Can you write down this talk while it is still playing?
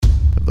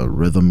The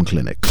Rhythm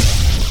Clinic.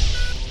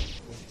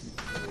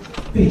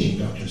 Paging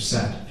Dr.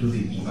 Sat to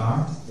the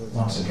ER.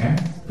 Once again,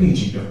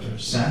 paging Dr.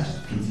 Sat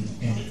to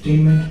the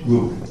entertainment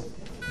room.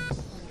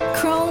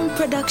 Crown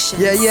Productions.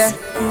 Yeah.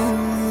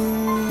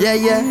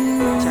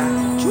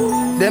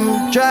 Them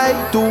try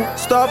to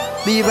stop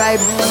the vibe.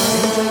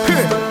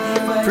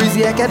 Freeze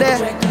the there.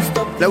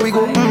 There we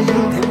go.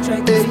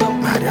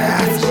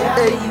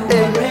 Hey,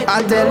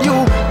 I tell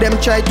you,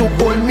 them try to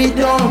hold me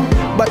down,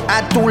 but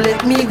had to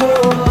let me go.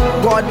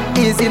 God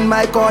is in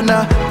my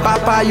corner,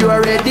 Papa, you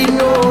already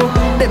know.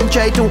 Them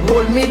try to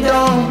hold me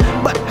down,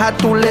 but had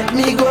to let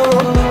me go.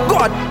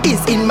 God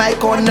is in my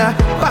corner,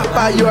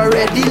 Papa, you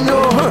already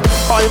know.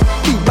 All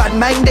the bad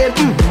mind them,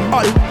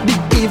 all the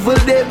evil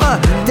them,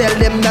 tell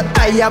them that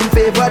I am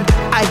favored,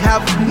 I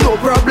have no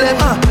problem.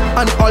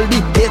 And all the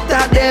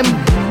hater them,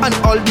 and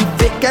all the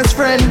fakest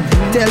friend,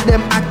 tell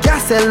them I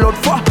can't sell out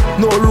for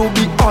no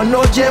ruby or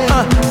no gem.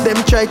 Them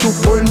try to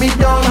hold me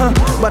down,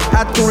 but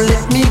had to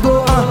let me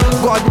go.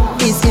 God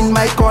is in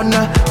my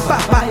corner,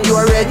 Papa, you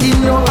already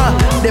know.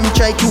 Them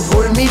try to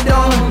hold me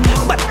down,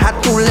 but had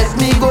to let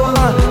me go.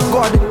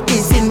 God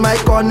is in my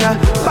corner,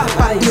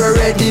 Papa, you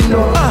already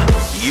know.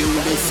 You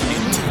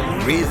listening to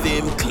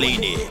Rhythm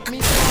Clinic.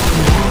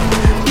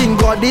 King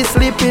God is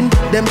sleeping,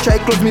 them try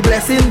close me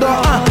blessing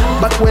door.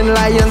 But when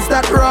lions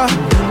start roar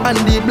and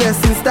the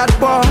blessings start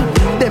pour,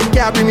 them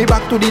can't bring me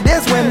back to the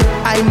days when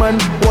I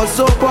man was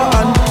so poor.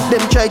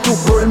 Them try to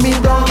hold me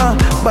down,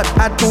 but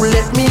had to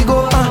let me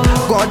go.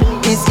 God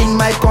is in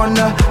my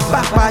corner,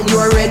 Papa, you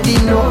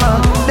already know.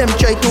 Them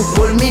try to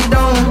hold me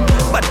down,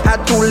 but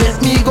had to let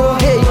me go.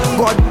 Hey,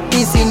 God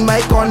is in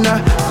my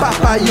corner,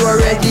 Papa, you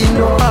already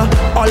know.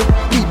 All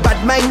the bad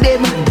mind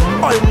them,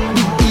 all the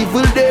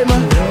evil them,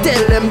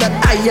 tell them that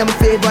I am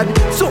favored,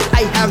 so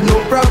I have no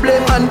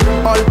problem. And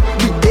all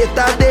the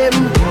hater them,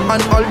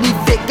 and all the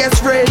fakest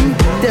friend,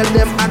 tell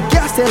them I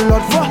can't sell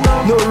out for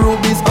no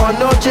rubies or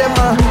no gem.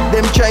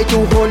 Them try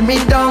to hold me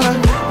down,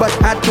 but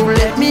had to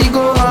let me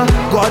go.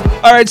 God.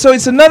 Alright, so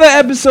it's another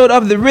episode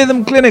of the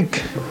Rhythm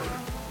Clinic,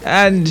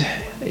 and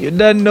you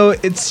don't know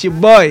it's your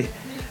boy,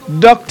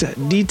 Dr.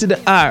 D to the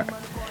R,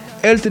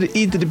 L to the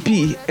E to the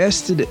P,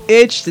 S to the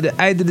H to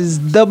the I to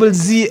the double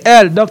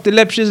ZL, Dr.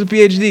 Lep Shizzl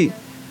PHD.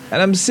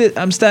 And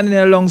I'm standing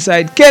here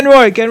alongside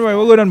Kenroy,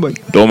 what going on, boy?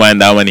 Don't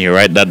mind that when you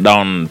write that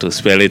down to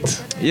spell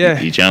it. Yeah.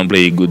 You can't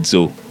play it good,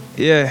 so.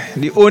 Yeah,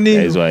 the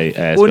only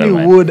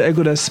word I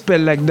could have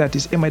spelled like that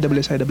is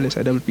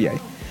MISSISSIPPI.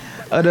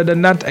 Other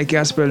than that, I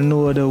can't spell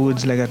no other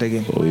words like that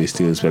again. Oh, you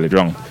still spell it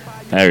wrong.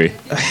 Harry.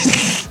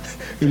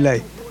 You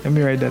lie. Let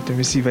me write that. Let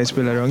me see if I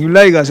spell it wrong. You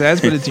lie, guys. I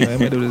spell it to you.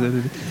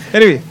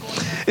 Anyway,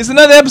 it's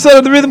another episode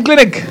of the Rhythm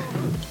Clinic.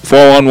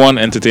 411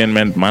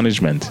 Entertainment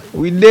Management.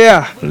 We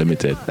there.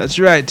 Limited. That's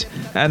right.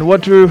 And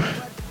what we're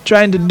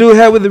trying to do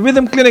here with the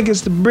Rhythm Clinic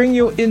is to bring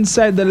you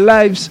inside the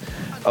lives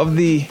of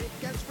the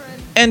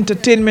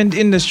entertainment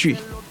industry.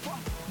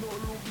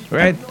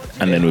 Right?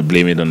 And then we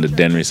blame it on the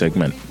Denry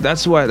segment.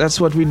 That's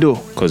what we do.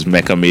 Because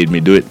Mecca made me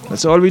do it.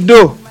 That's all we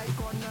do.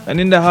 And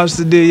in the house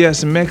today,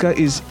 yes, Mecca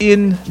is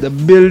in the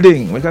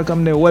building. Mecca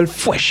come there well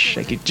fresh,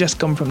 like it just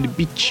come from the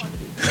beach.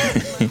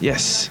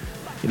 Yes.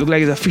 It look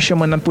like it's a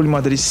fisherman that pull him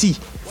out of the sea.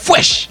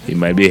 Fresh! He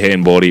might be here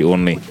in body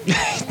only.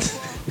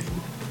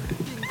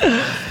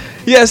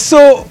 Yes,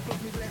 so,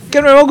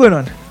 Kenroy, what's going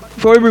on?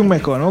 Before we bring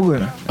Mecca on, what's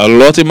going on? A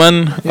lot,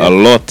 man. Yeah. A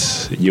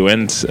lot. You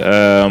went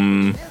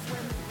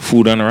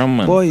food and rum,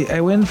 man. Boy, I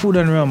went food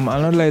and rum.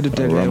 I'll not lie to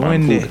tell you. I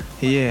went there.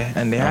 Yeah,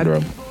 and they had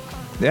rum.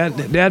 They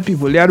had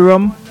people. They had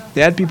rum,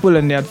 they had people,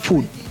 and they had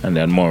food. And they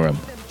had more rum.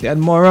 They had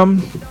more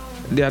rum,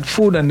 they had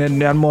food, and then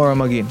they had more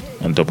rum again.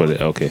 On top of it,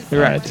 okay.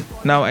 Right.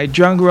 Now, I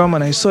drank rum,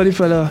 and I saw the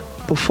fella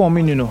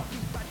performing, you know.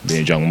 Then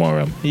you drank more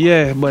rum?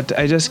 Yeah, but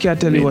I just can't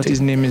tell you what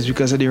his name is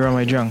because of the rum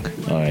I drank.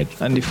 Alright.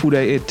 And the food I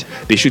ate.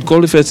 They should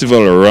call the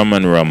festival Rum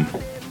and Rum.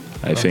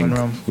 I think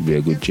would be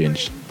a good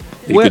change.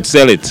 They could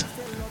sell it.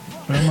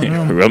 Rum and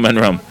rum. Rum and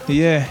Rum.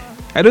 Yeah.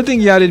 I don't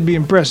think Yardie'd be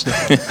impressed though.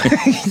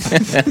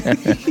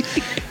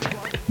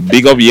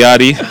 Big up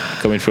Yardie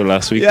coming through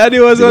last week. Yardie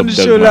was on the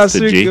show last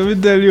week. Let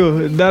me tell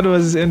you, that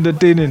was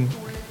entertaining.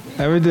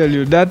 I will tell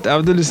you that. I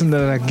have to listen to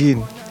that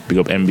again. Big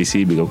up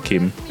NBC, big up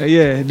Kim.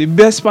 Yeah, the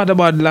best part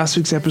about last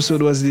week's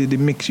episode was the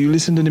mix. You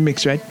listened to the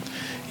mix, right?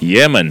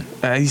 Yeah, man.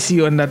 I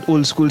see on that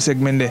old school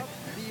segment there.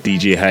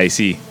 DJ High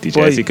C.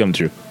 DJ High C come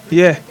through.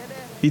 Yeah,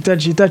 he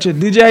touch it.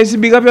 DJ High C,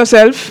 big up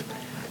yourself.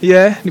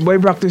 Yeah, the boy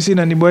practicing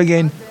and the boy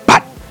getting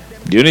pat.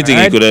 The only thing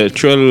he could have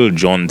thrown a little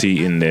John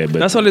T in there, but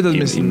that's all it was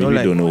missing. He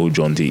maybe don't know who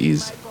John T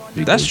is.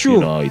 That's true.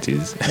 You know how it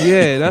is.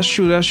 Yeah, that's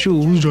true.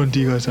 Who's John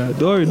T? Don't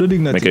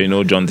think that. Make you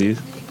know who John T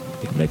is?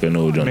 Make you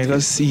know who John T is.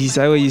 Because he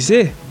say what you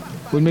say.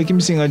 We'll make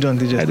him sing a John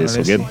T just now. I just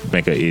forget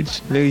make a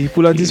age. Like he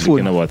pull out his phone.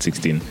 He's about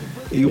 16.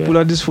 You pull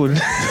out his phone.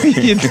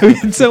 You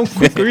doing some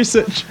quick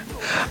research.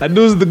 And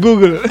those the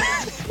Google.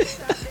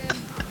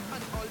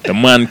 The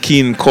man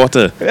Keen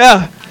Cotter.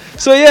 Yeah.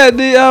 So yeah,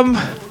 the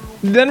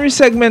Denry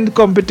segment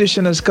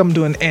competition has come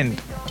to an end.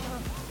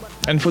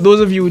 And for those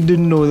of you who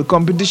didn't know, the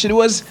competition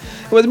was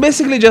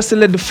basically just to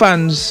let the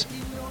fans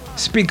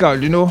speak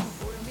out, you know.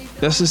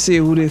 just to say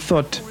who they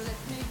thought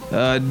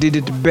did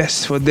it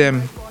best for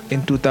them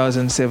in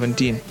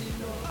 2017. You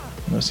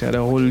know, so had a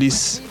whole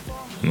list.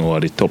 No,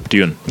 the top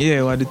tune.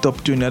 Yeah, what the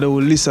top tune. Had a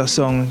whole list of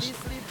songs.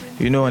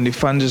 You know, and the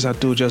fans just had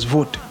to just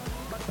vote.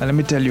 And let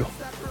me tell you,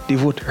 they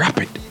vote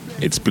rapid.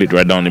 It split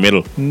right down the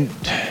middle.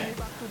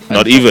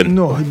 Not even.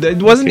 No,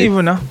 it wasn't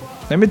even.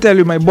 Let me tell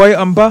you, my boy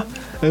Ampa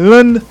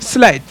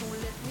slide.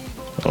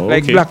 Oh,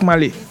 like okay. Black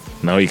Mali.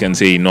 Now you can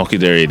say he knocked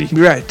it already.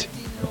 Right.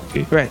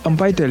 Okay. Right.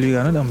 Ampa, I tell you,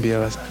 you're not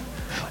Ampa.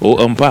 Oh,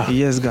 Ampa.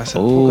 Yes, Gas.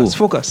 Oh.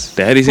 Focus.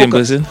 They had the same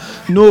person?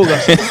 No,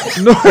 Gas.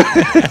 No.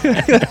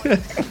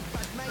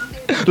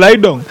 Lie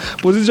down.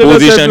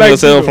 Position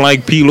yourself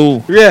like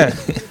pillow. Yeah.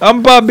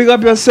 Ampa, big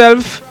up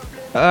yourself.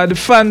 The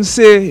fans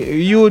say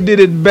you did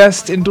it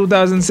best in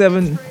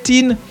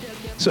 2017.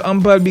 So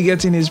Ampa will be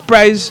getting his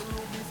prize.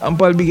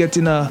 Ampa will be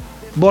getting a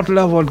bottle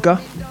of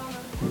vodka,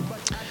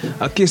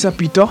 a case of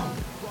Peter,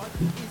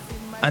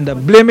 and a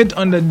Blame It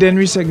on the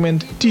Denry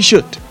segment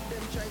t-shirt.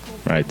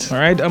 Right.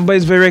 Alright, Ampa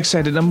is very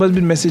excited. Ampa's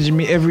been messaging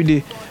me every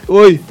day.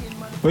 Oi,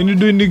 when you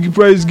doing the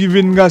prize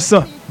giving,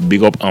 Gasa?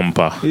 Big up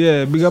Ampa.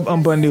 Yeah, big up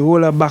Ampa and the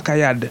whole of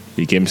backyard.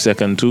 He came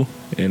second too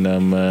in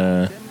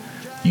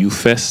Youth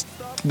Fest.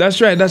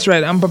 That's right.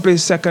 Ampa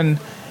plays second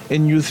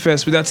in Youth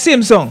Fest with that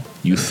same song.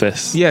 Youth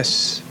Fest.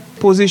 Yes.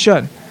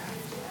 Position.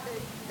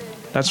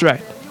 That's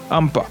right.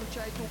 Ampa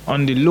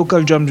on the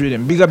local drums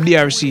rhythm. Big up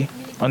DRC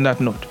on that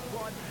note.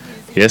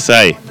 Yes,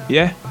 I.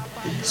 Yeah.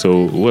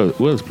 So,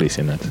 who else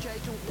placing that?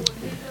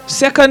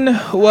 Second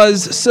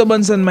was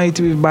Servants and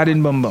Mighty with Bad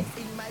in Bum Bum.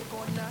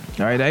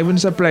 Alright, I even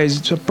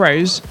surprised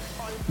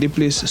they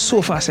placed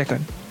so far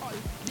second.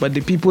 But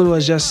the people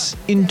was just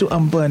into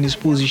Ampa and his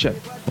position.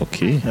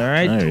 Okay.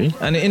 Alright. Alright.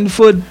 And in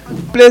third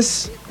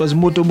place was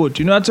Motorboat.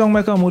 You know that song,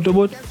 Mecca,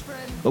 Motorboat?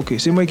 Okay,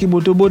 say Mikey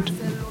Motorboat.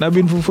 That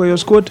been for your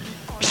squad.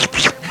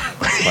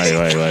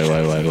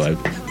 Why?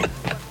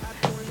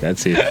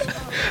 That's it.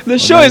 The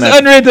show is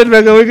unrated,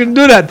 Mecca. We can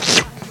do that.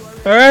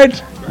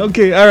 Alright?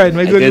 Okay, alright.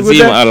 My good. I can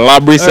see a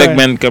Laborie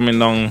segment coming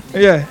down.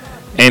 Yeah.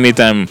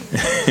 Anytime.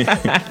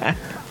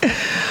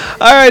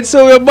 Alright,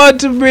 so we're about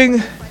to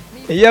bring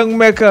young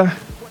Mecca.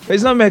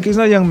 It's not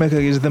young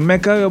Mecca, it's the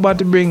Mecca. We're about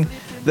to bring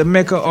the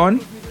Mecca on.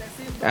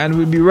 And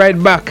we'll be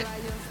right back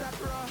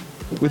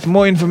with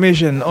more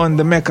information on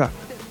the Mecca.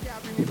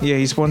 Yeah,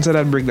 he sponsored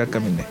that break that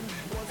coming there.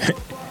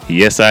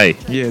 Yes, I.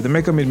 Yeah, the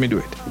Mecca made me do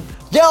it.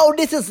 Yo,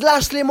 this is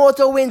Lashley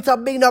Motor Winter,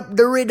 bigging up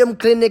the Rhythm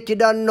Clinic, you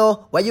don't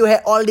know. Where you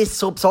hear all the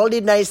soaps, all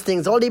the nice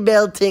things, all the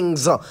bell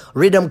things.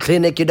 Rhythm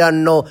Clinic, you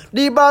don't know.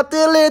 The party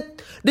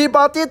lit,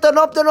 turn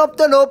up,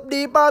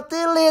 the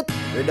party lit.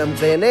 Rhythm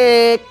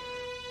Clinic.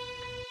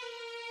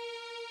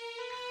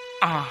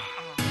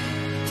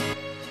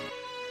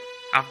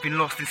 I've been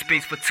lost in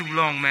space for too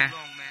long, man.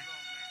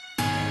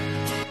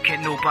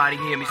 Can't nobody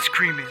hear me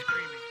screaming.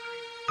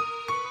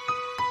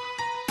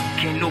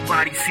 Can't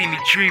nobody see me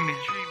dreaming.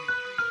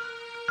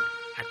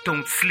 I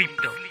don't sleep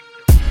though.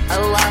 I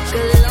walk a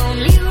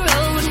lonely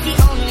road, the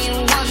only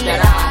one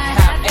that I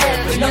have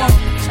ever known.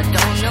 I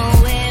don't know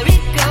where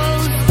it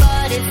goes,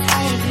 but it's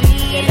only me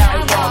and I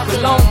walk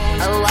alone.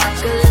 I walk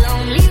a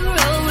lonely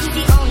road,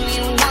 the only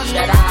one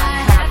that I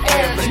have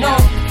ever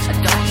known. I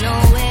don't know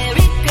where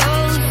it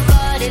goes,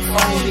 but it's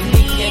only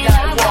me and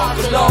I walk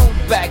alone.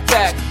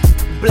 Backpack,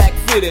 black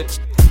fitted.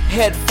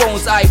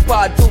 Headphones,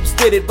 iPod, dupes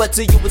did it, but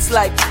to you it's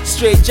like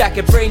straight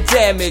jacket, brain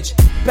damage.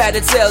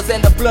 Padded cells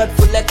and the blood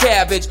full of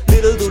cabbage.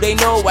 Little do they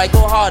know I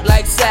go hard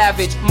like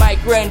Savage.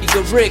 Mike, Randy,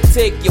 the Rick,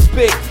 take your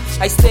pick.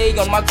 I stay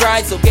on my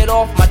grind, so get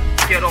off my.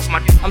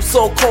 I'm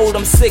so cold,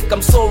 I'm sick,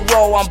 I'm so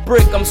raw, I'm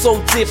brick, I'm so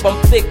dip,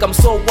 I'm thick, I'm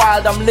so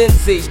wild, I'm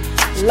Lindsay.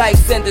 Life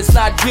sentence,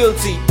 not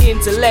guilty.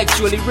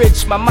 Intellectually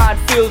rich, my mind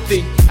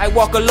filthy. I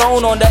walk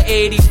alone on the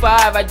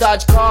 85, I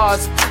dodge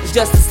cars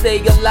just to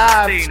stay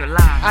alive.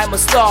 I'm a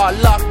star,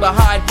 locked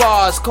behind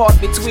bars, caught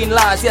between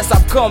lines. Yes,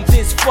 I've come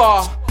this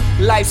far.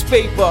 Life's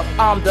paper,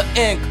 I'm the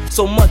ink.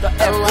 So mother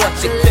F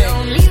what you think.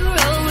 Lonely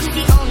road,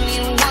 the only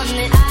one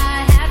that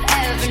I have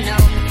ever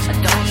known. I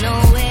don't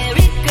know where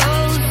it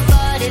goes,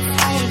 but it's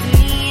only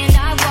me and I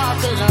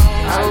walk alone.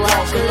 I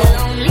walk a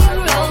lonely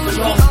road,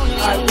 the only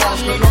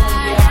one that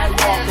I have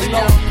ever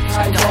known.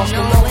 I don't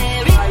know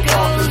where it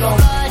goes,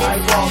 but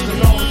it's only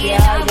me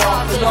and I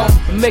walk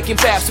alone. Making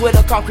paths where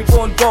the concrete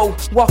won't go.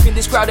 Walking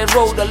this crowded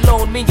road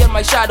alone. Me and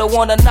my shadow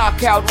on a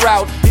knockout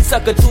route. These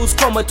sucker dudes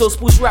comatose,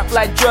 push rap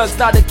like drugs.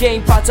 Not a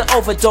game, part to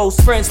overdose.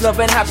 Friends, love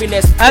and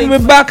happiness. And we're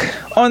back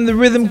on the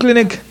Rhythm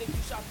Clinic.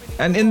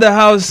 And in the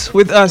house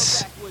with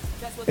us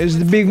is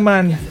the big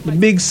man, the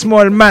big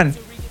small man.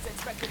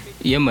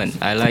 Yeah, man.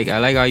 I like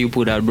how you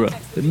put that, bro.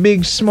 The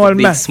big small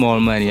Big man. small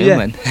man, yeah,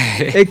 man.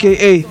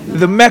 AKA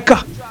the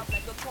Mecca.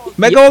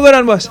 Mecca, what going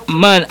on, boss?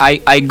 Man,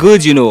 I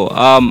good, you know.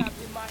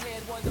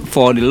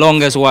 For the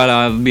longest while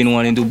I've been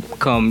wanting to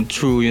come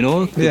through, you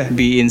know, Yeah.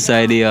 be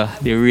inside the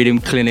Rhythm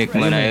Clinic,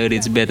 man. I heard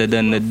it's better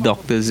than the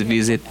doctor's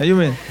visit. How you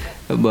mean?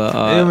 But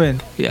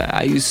yeah,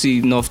 I used to see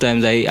enough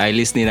times I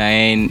listening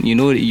and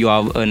you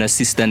have an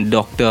assistant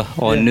doctor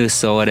or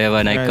nurse or whatever,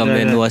 and I come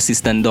there no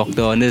assistant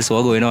doctor or nurse.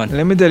 What going on?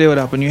 Let me tell you what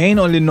happened. You ain't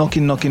only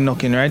knocking,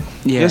 right?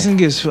 Yeah. Just in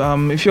case,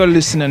 if you're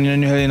listening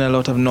and you're hearing a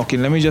lot of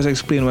knocking, let me just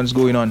explain what's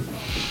going on.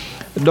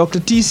 Dr.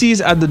 TC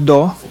is at the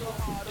door.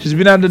 She's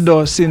been at the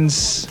door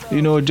since,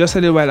 just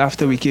a little while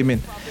after we came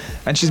in.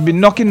 And she's been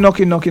knocking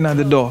at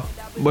the door.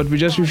 But we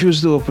just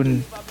refused to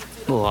open.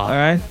 Oh, wow.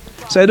 Alright?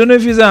 So I don't know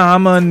if it's a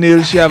hammer and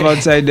nail she have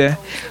outside there.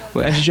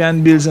 And she trying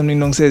to build something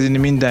downstairs in the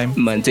meantime.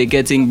 Man, take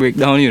your thing break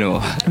down,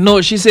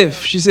 No, she's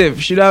safe. She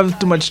don't have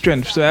too much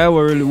strength. So I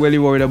was really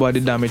worried about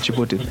the damage she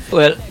put in.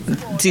 Well,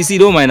 TC,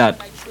 don't mind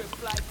that.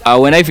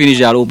 When I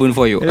finish, I'll open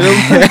for you.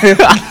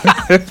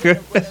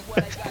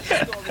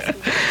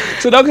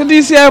 So Dr.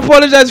 DC, I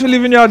apologize for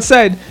leaving you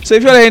outside. So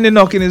if you're hearing the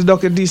knocking, it's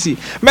Dr. DC.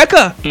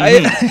 Mecca, I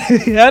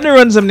had to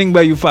run something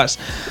by you fast.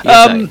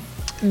 Yes,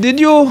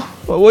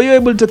 Were you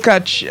able to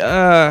catch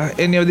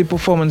any of the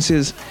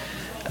performances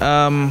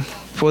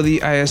for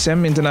the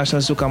ISM,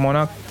 International Soca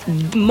Monarch?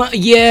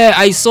 Yeah,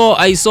 I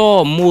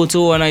saw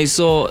Moto and I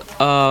saw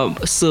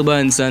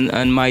Servants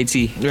and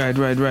Mighty. Right.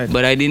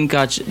 But I didn't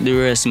catch the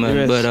rest,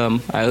 man. But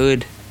I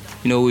heard,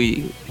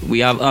 we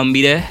have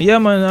Ambi there. Yeah,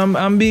 man.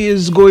 Ambi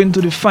is going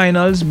to the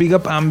finals. Big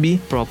up Ambi.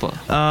 Proper.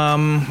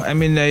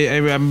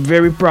 I'm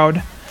very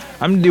proud.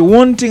 The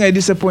one thing I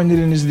disappointed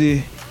in is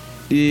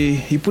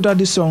he put out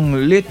the song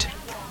late.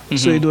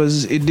 So it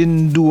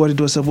didn't do what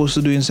it was supposed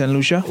to do in St.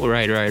 Lucia.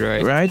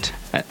 Right.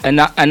 And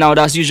now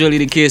that's usually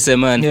the case,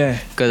 man. Yeah.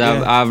 Because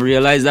I've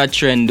realized that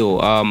trend though.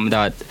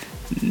 That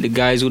the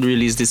guys would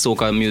release the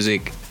soca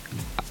music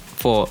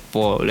for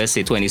let's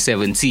say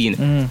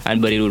 2017,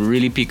 but it would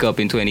really pick up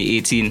in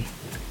 2018.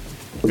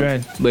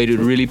 Right. But it would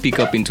really pick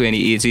up in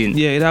 2018.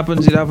 Yeah, it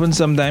happens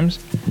sometimes.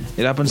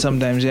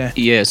 Yeah.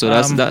 Yeah, so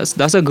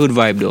that's a good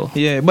vibe though.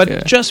 Yeah,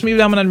 but trust me,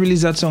 if I'm not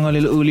released that song a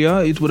little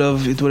earlier, it would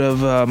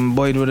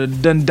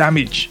have done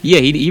damage. Yeah,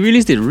 he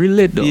released it real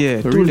late though.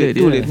 Yeah, too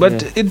late.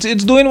 But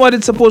it's doing what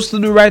it's supposed to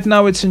do right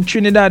now. It's in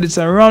Trinidad. It's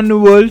around the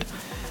world.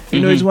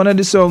 It's one of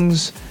the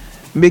songs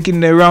making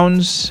the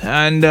rounds,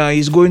 and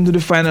he's going to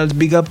the finals.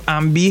 Big up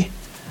Ambi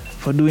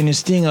for doing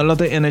his thing. A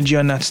lot of energy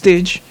on that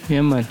stage.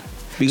 Yeah, man.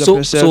 Big up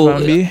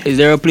yourself, Ambi. Is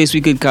there a place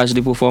we could catch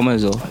the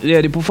performance though? Yeah,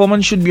 the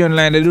performance should be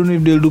online. I don't know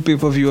if they'll do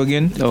pay-per-view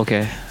again.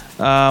 Okay.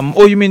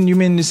 You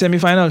mean the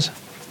semi-finals?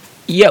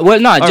 Yeah, well,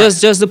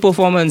 just the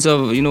performance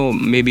of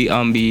maybe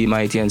Ambi,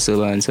 Mighty, and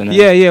Servants.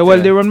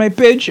 Well, they're on my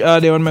page.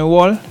 They're on my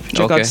wall.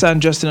 Check out San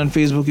Justin on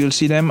Facebook. You'll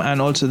see them,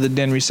 and also the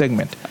Denry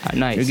segment.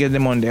 Nice. You get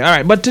them on there. All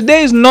right, but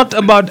today is not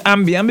about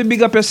Ambi. Ambi,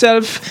 big up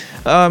yourself.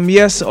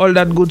 Yes, all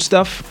that good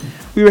stuff.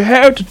 We were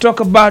here to talk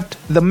about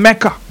the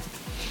Mecca.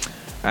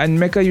 And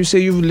Mecca, you say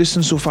you've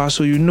listened so far,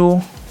 so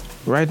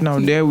right now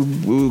there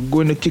we're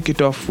going to kick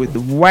it off with the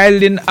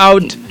Wildin'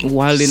 Out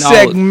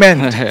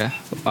segment.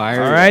 All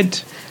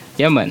right.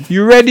 Yeah, man.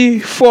 You ready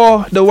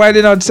for the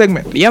Wildin' Out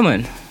segment? Yeah,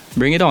 man.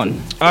 Bring it on.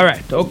 All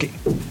right. Okay.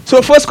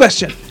 So first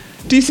question.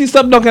 TC,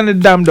 stop knocking the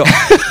damn door.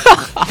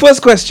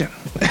 First question.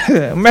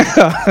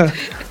 Mecca,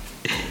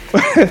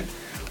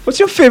 what's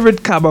your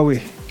favorite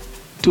cabaret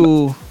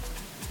to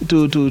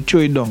throw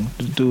it down,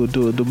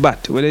 to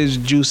bat, whether it's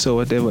juice or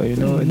whatever,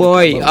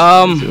 Boy,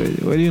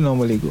 where do you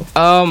normally go?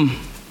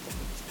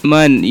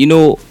 Man,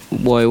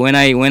 boy, when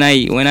I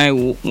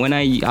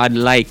had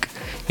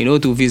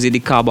to visit the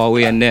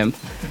cabaret and them,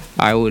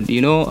 I would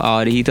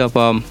hit up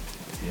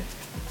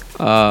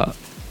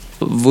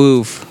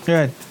Verve.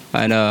 Right.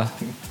 And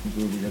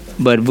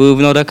but Verve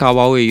not a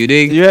cabaret, you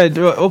dig? Yeah,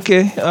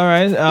 okay, all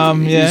right.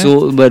 Yeah.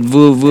 So, but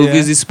Verve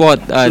is the spot,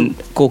 and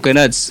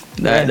coconuts.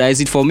 That is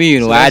it for me,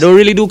 So I don't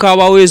really do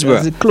cabarets, bro.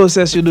 That's the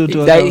closest you do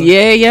to a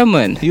yeah,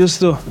 man.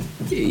 Used to.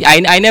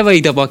 I never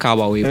hit up a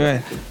cabaret.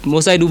 Right.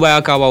 Most I do by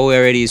a cabaret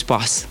already is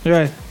pass.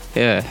 Right.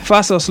 Yeah.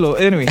 Fast or slow?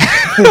 Anyway.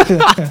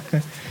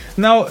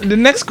 Now the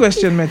next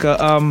question, Mecca.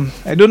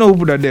 I don't know who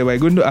put that there, but I'm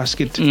going to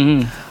ask it.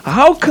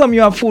 How come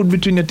you have food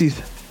between your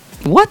teeth?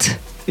 What?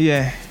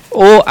 Yeah.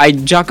 Oh, I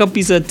jack a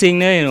piece of thing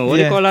there, What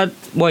do you call that?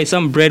 Boy,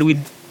 some bread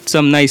with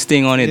some nice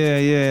thing on it.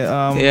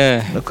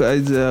 Yeah.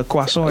 It's a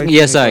croissant.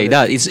 Yes,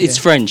 it's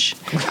French.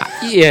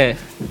 Yeah.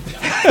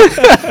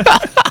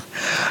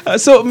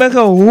 So,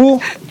 Mecca,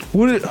 who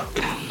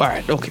all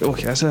right,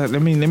 okay. So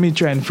let me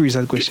try and freeze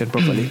that question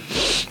properly.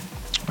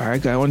 All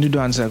right, I want you to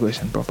answer that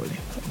question properly.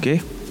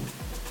 Okay.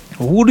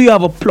 Who do you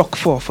have a pluck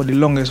for the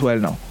longest while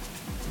now?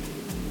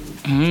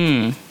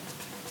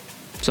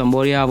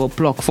 Somebody have a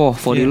pluck for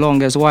the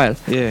longest while.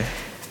 Yeah.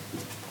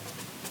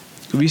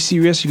 To be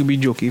serious, you could be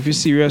joking. If you're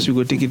serious, we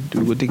go take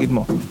it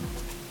more.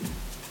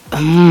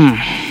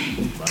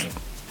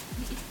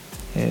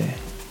 Yeah.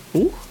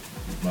 Who?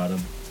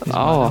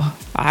 Oh,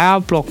 I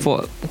have a pluck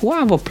for. Who I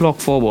have a pluck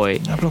for, boy?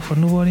 A pluck for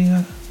nobody.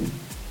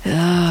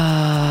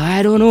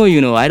 I don't know.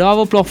 I don't have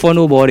a pluck for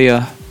nobody.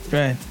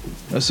 Right.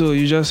 So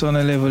you just on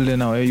a level there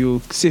now. Are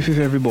you safe with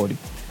everybody?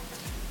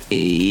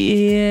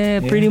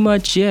 Yeah, pretty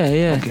much.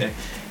 Yeah. Okay.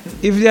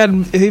 If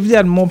they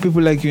had more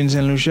people like you in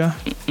St. Lucia,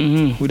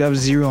 we'd have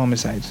zero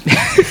homicides.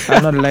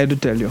 I'm not allowed to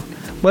tell you.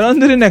 But on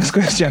to the next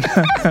question.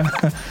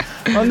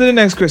 On to the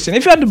next question.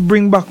 If you had to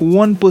bring back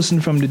one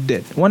person from the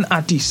dead, one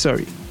artist,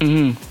 sorry,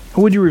 who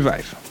would you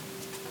revive?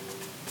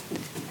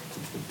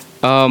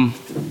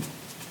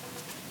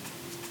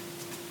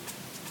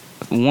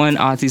 One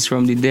artist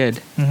from the dead.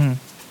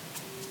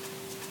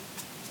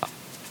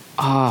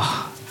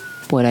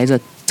 Boy, that is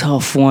a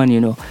tough one, you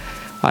know.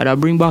 I'd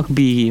bring back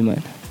Biggie,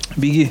 man.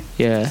 Biggie?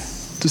 Yeah.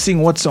 To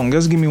sing what song?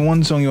 Just give me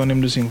one song you want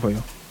him to sing for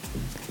you.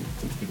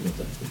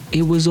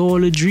 It was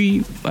all a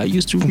dream. I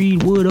used to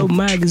read Word Up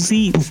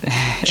magazines.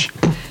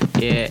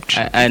 Yeah,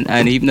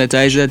 and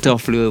Hypnotize a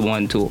tough little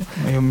one too.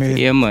 You mean?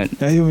 Yeah, man.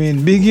 You mean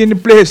Biggie in the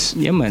place?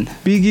 Yeah, man.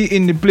 Biggie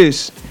in the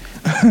place.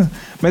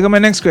 Make up my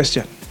next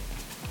question.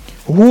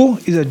 Who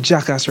is a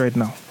jackass right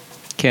now?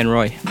 Ken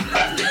Roy.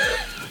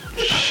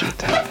 Shit.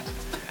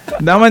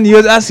 That man, you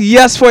ask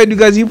yes for it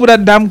because he put a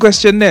damn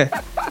question there.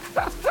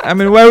 I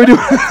mean, why would you?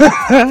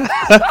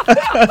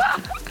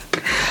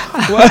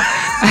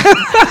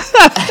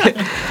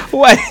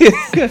 Why?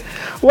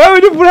 Why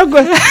would you put a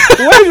question?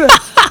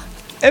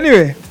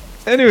 Anyway,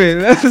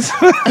 let's.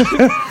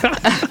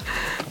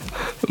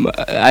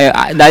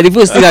 That's the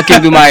first thing that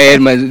came to my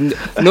head, man.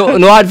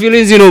 No hard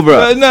feelings, you know,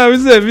 bro. No,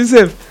 be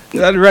safe.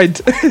 That's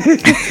right.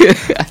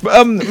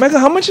 Mecca,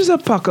 how much is a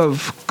pack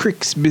of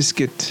Cricks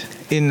biscuit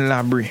in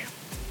Laborie?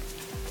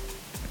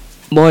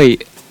 Boy,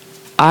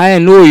 I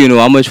know, you know,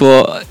 how much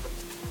for.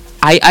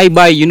 I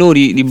buy, you know,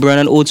 the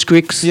Brandon Oats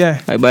Cricks.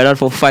 Yeah. I buy that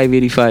for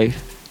 $5.85.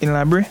 In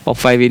Laborie? Or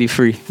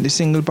 $5.83. The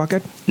single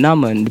packet? Nah,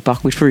 man, the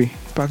pack was free.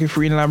 Packet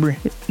free in Laborie?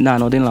 Nah,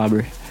 not in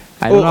Laborie.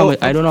 I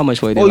don't know how much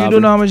for it in Laborie. Oh, you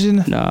don't know how much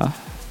in? Nah.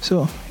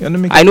 So you want to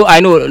make? I know.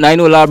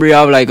 Laborie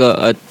have like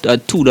a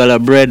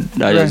 $2 bread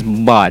that is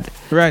bad.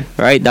 Right.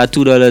 That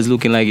 $2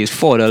 looking like it's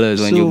 $4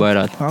 when you buy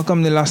that. How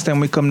come the last time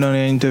we come down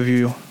and interview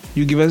you,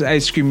 you give us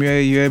ice cream,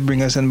 you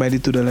bring us and buy the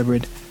 $2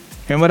 bread?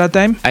 Remember that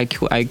time? I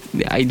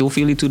don't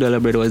feel the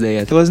 $2 bread was there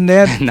yet. It wasn't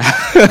there yet? Nah.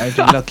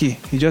 You're lucky.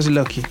 You're just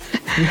lucky.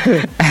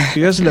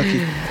 You're just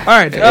lucky. All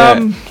right.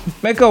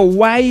 Mecca,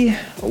 why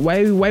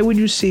would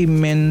you say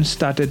men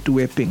started to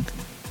wear pink?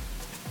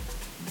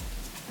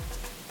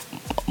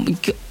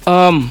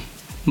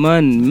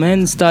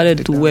 Men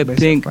started to wear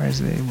pink.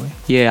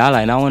 Yeah, I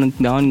like that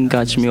one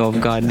catch me off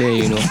guard there,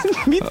 you know.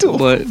 Me too.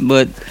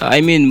 But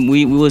I mean,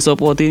 we were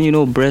supporting, you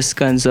know, breast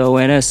cancer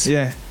awareness.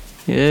 Yeah.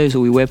 Yeah, so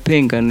we wear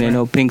pink, and you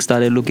know, pink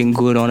started looking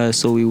good on us,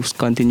 so we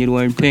continued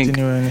wearing pink.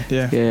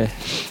 Yeah.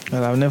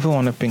 Well, I've never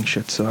worn a pink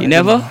shirt, so you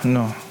never?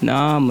 No.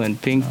 Nah, man,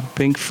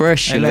 pink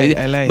fresh. I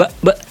like.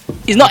 But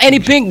it's not any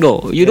pink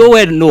though. You don't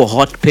wear no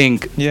hot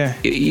pink. Yeah.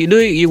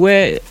 You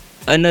wear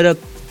another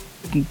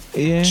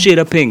shade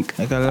of pink.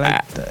 Like a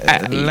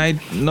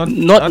light,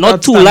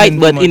 not too light,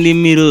 but in the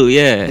middle.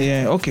 Yeah.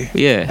 Yeah. Okay.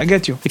 Yeah. I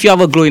get you. If you have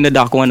a glow in the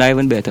dark one, that's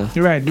even better.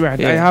 Right.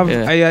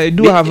 Yeah, I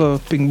do have a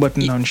pink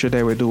button on shirt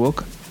I wear to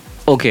work.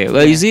 Okay.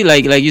 Well, you see,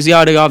 like you see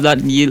how they have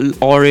that yellow,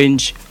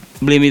 orange,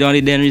 blame it on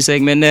the Denry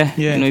segment there.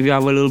 Yeah. You know, if you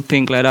have a little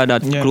pink like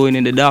that glowing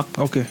in the dark.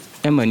 Okay.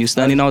 Yeah, man, you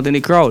standing out in the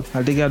crowd.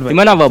 I'll take your advice. You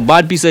might have a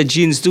bad piece of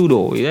jeans too,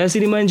 though. You see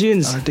the man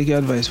jeans? I'll take your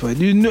advice for it.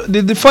 You know,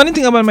 the funny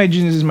thing about my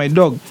jeans is my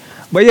dog.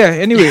 But yeah,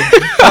 anyway.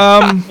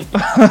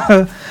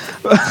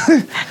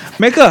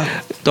 Mecca,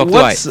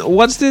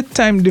 what's the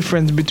time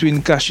difference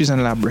between Castries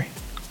and Laborie?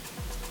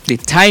 The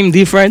time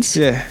difference?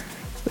 Yeah.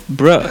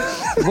 Bruh,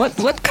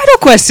 what kind of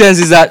questions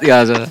is that?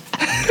 Yeah, sir?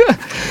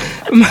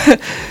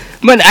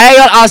 Man, I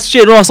got asked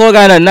straight Ross all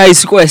kind of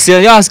nice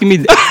question. You asking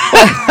me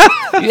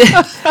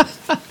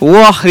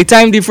wow, the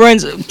time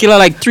difference kill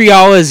like 3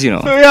 hours, you know.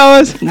 3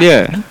 hours?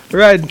 Yeah.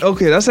 Right,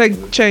 okay. That's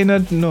like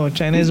China. No,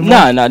 China is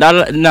more. Nah,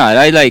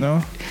 I like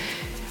no?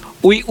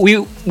 We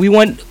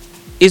want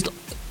is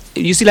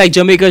you see like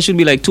Jamaica should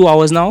be like 2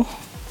 hours now.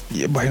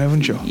 Yeah, but I'm not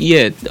even sure.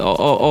 Yeah,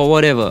 or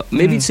whatever.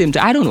 Maybe it's same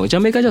time. I don't know.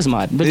 Jamaica just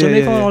mad. But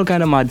Jamaica all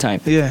kind of mad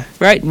time. Yeah.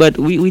 Right? But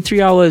we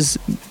 3 hours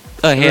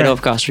ahead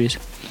of Castries.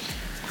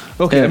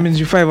 Okay, that means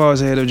you're 5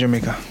 hours ahead of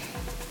Jamaica.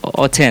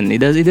 Or 10. It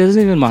doesn't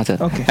even matter.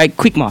 Okay. Like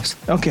quick maths.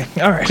 Okay.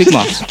 All right. Quick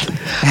maths.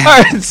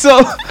 All right.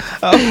 So,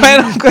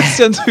 final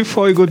questions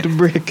before we go to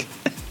break.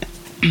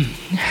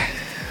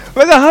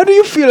 Well, how do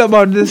you feel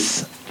about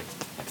this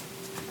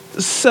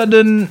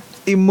sudden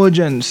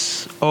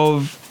emergence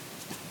of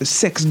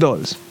sex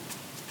dolls?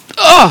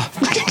 Oh,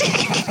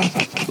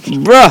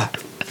 bruh,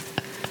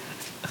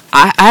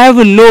 I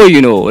haven't know,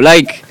 you know.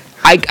 Like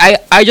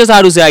I just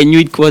had to say I knew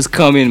it was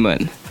coming,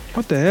 man.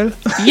 What the hell?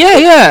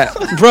 Yeah,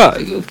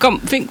 bruh. Come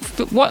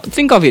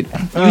think of it.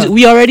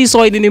 We already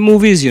saw it in the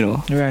movies, you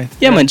know. Right.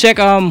 Yeah, man. Check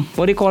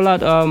what do you call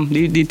that?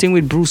 The thing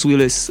with Bruce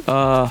Willis.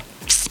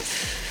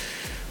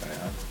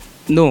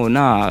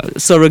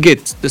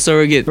 Surrogate. The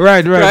Surrogate.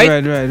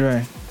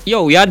 Right.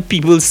 Yo, we had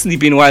people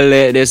sleeping while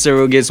their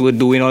surrogates were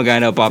doing all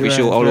kind of puppy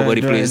show all over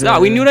the place.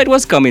 We knew that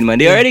was coming, man.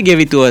 They already gave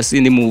it to us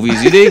in the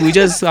movies. You dig? We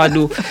just had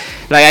to,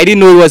 like, I didn't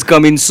know it was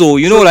coming. So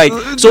you know, like,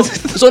 so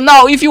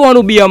now if you want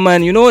to be a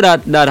man, you know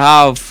that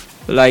have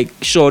like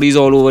shorties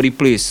all over the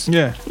place.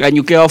 Yeah. And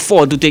you can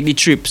afford to take the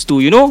trips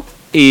too, you know.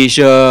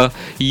 Asia,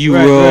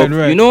 Europe,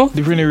 right. you know,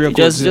 Different area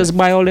codes, just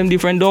buy all them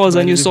different dolls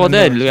and you saw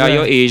that. dolls, You are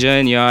your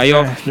Asian, you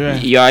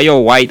are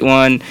your white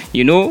one,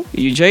 you know.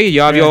 You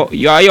have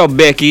your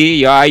Becky,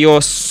 you are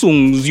your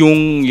Sung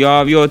Jung, you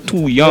have your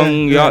Tu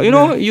Young,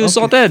 you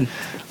saw that.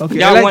 Okay.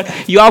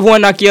 You have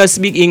one that can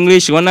speak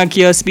English, one that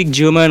can speak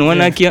German, one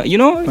that can,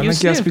 one that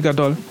can't speak at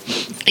all.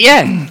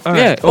 Yeah,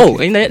 Alright, yeah. Oh,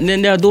 and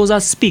then there are those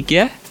that speak,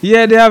 yeah.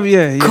 Yeah, they have.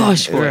 Yeah.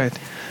 Gosh, boy. Right.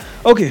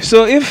 Okay,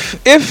 so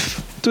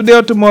if today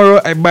or tomorrow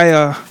I buy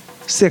a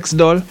sex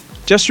doll,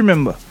 just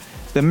remember,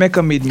 the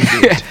Mecca made me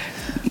do it.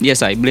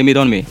 Yes, I blame it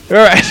on me. All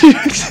right,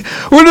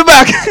 we'll be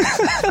back.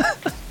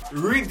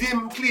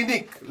 Rhythm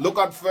Clinic. Look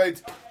out for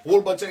it.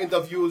 Whole bunch of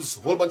interviews,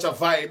 whole bunch of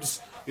vibes,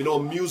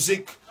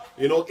 music,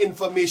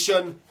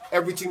 information,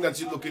 everything that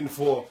you're looking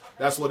for.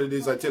 That's what it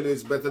is. I tell you,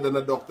 it's better than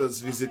a doctor's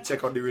visit.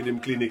 Check out the Rhythm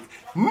Clinic.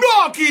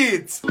 Knock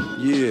it!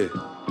 Yeah.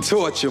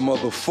 Torture,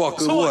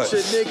 motherfucker.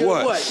 Torture,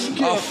 what? nigga,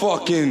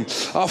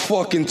 what? I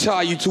fucking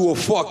tie you to a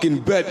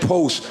fucking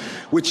bedpost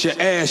with your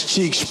ass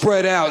cheeks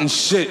spread out and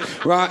shit,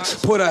 right?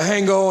 Put a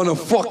hanger on a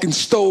fucking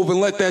stove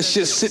and let that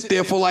shit sit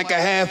there for like a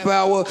half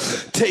hour.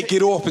 Take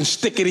it off and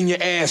stick it in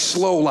your ass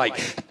slow like.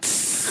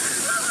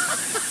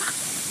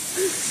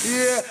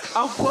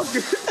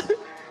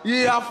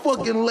 Yeah, I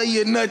fucking lay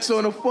your nuts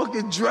on a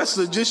fucking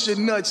dresser, just your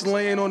nuts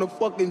laying on a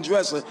fucking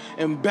dresser,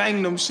 and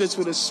bang them shits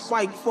with a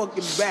spike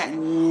fucking bat.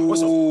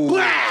 What's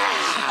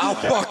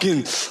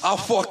I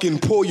fucking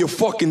pull your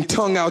fucking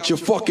tongue out your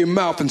fucking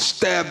mouth and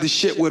stab the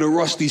shit with a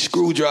rusty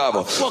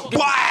screwdriver.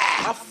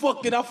 I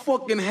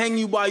fucking hang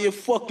you by your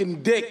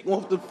fucking dick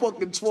off the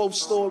fucking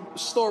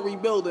 12-story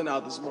building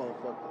out this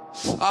motherfucker.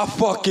 I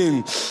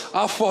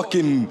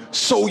fucking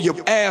sew your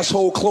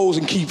asshole clothes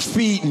and keep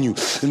feeding you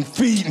and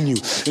feeding you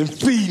and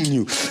feeding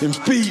you and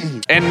feeding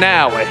you. And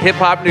now a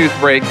hip-hop news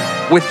break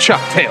with Chuck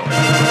Taylor.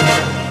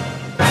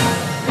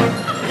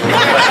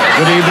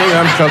 Good evening,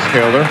 I'm Chuck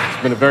Taylor.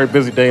 It's been a very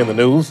busy day in the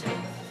news.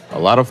 A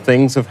lot of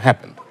things have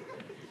happened.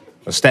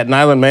 A Staten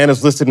Island man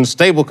is listed in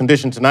stable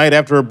condition tonight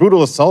after a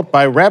brutal assault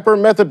by rapper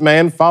Method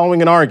Man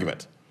following an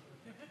argument.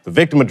 The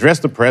victim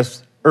addressed the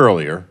press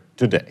earlier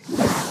today.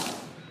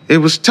 It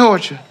was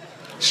torture.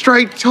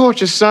 Straight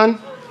torture, son.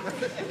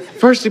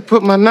 First he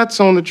put my nuts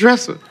on the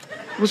dresser.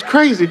 It was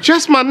crazy,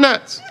 just my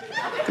nuts.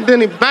 And then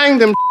he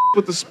banged them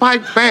with the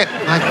spiked bat,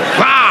 like,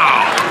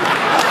 wow!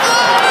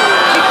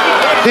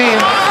 Then,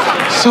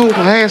 sold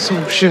my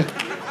asshole shut.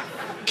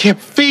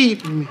 Kept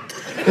feeding me,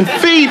 and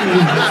feeding me,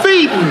 and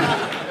feeding me.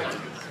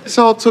 This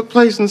all took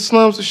place in the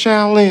slums of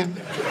Shaolin.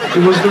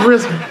 It was the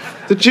rhythm,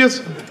 the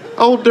jizzle,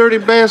 old dirty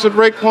bastard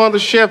Raekwon the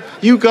chef,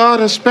 you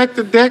God,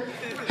 Inspector Deck,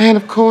 and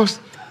of course,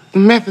 the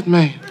Method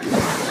Man.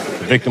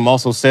 The victim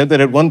also said that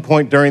at one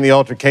point during the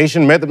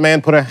altercation, Method Man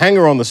put a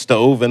hanger on the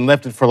stove and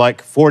left it for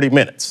like 40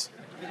 minutes.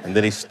 And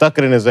then he stuck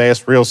it in his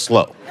ass real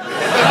slow.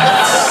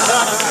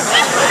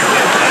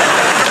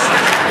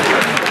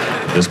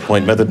 At this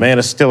point, Method Man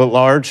is still at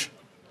large.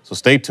 So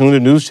stay tuned to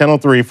News Channel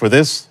 3 for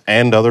this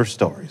and other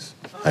stories.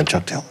 I'm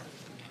Chuck Taylor.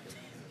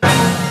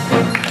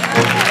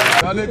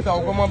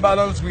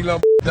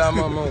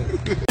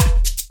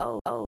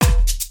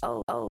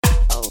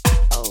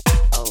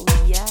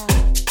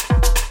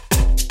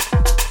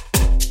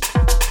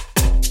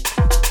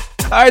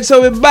 All right,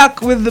 so we're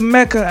back with the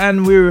Mecca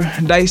and we're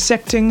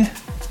dissecting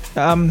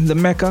the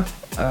Mecca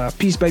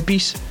piece by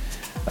piece.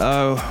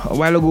 A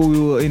while ago we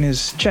were in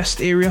his chest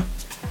area,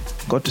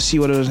 got to see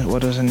what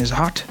was in his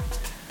heart.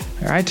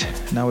 All right,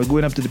 now we're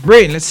going up to the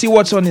brain. Let's see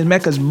what's on his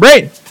Mecca's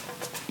brain.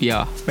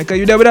 Yeah. Mecca,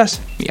 you there with us?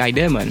 Yeah, I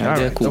there, man. I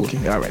there, right, cool.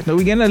 Okay, all right. Now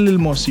we're getting a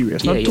little more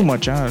serious. Not too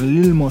much, a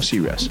little more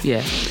serious.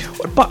 Yeah.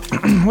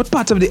 What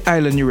part of the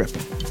island you rep?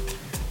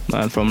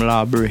 Man, from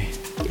Laborie.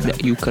 The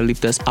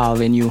Eucalyptus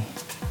Avenue.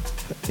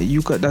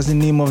 That's the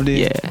name of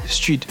the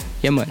street?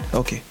 Yeah, man.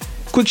 Okay.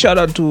 Quick shout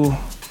out to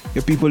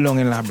your people down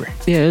in Laborie.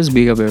 Yeah, just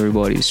big up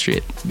everybody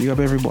straight. Big up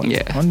everybody.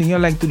 Yeah. One thing I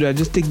like to do, I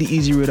just take the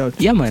easy road out.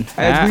 Yeah, man.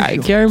 I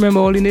can't remember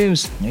all the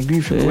names. I agree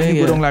with you. When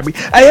you go down Laborie,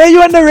 I hear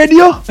you on the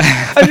radio.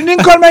 I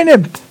didn't call my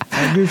name.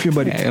 I agree with you,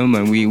 buddy. Yeah,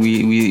 man.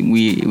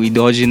 We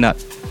dodging that.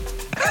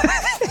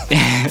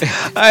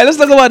 All right, let's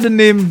talk about the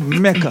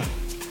name Mecca.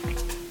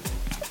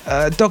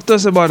 Talk to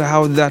us about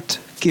how that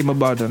came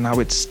about and how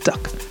it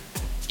stuck.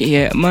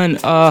 Yeah, man.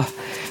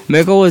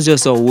 Mecca was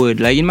just a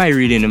word. Like in my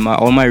reading, in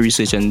all my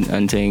research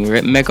and thing,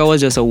 right? Mecca was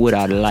just a word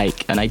I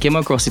like, and I came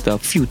across it a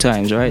few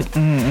times, right?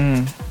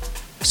 Mm-hmm.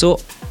 So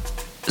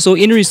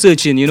in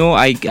researching,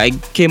 I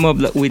came up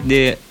with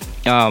the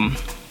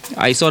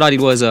I saw that it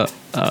was a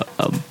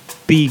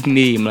big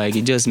name, like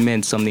it just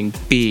meant something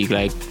big,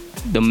 like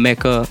the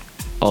Mecca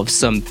of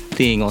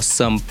something or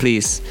some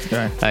place.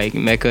 Right. Like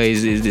Mecca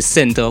is the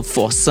center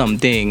for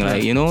something.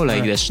 Like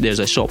there's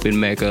a shop in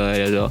Mecca,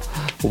 there's a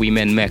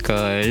women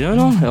Mecca,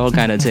 all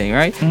kind of thing,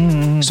 right?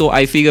 Mm-hmm. So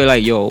I figure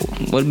like,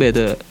 what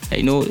better,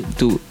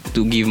 to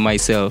give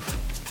myself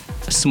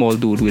a small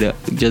dude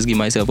just give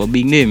myself a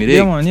big name, you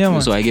Yeah,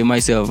 man. So I gave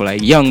myself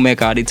like Young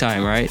Mecca at the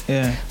time, right?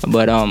 Yeah.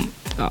 But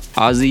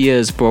as the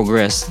years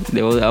progressed,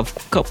 there were a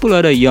couple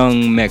other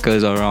young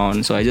Meccas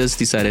around, so I just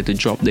decided to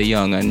drop the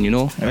young and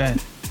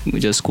we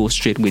just go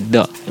straight with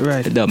the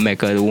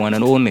Mecca, the one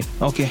and only.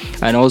 Okay.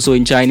 And also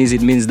in Chinese,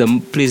 it means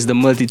the place the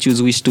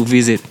multitudes wish to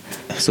visit.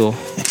 So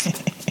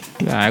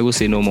I will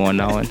say no more on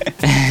that one.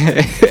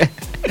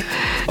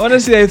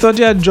 Honestly, I thought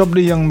you had dropped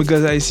the young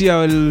because I see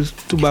how little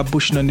tuba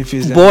pushing on the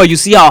face. Boy, you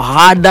see how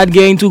hard that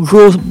getting to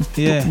grow.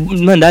 Yeah.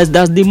 Man, that's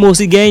the most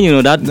again, you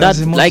know. That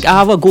like I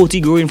have a goatee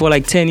growing for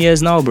like 10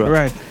 years now, bro.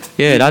 Right.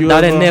 Yeah, that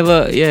I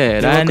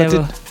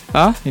never.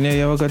 Huh? You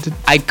ever cut it?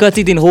 I cut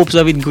it in hopes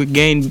of it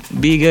getting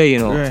bigger, you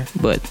know. Right.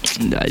 But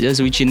I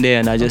just reach in there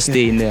and I just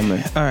stay in there,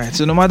 man. Alright,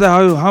 so no matter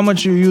how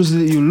much you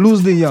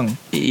lose the young.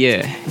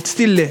 Yeah. It's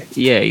still there.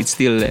 Yeah, it's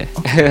still there.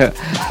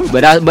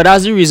 but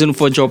that's the reason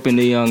for dropping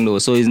the young though.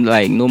 So it's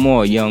like no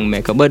more young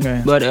Mecca. But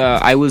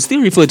I will still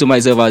refer to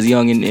myself as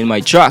young in my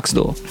tracks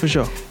though. For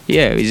sure.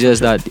 Yeah, it's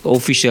just that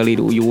officially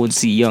you won't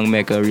see young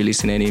Mecca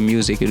releasing any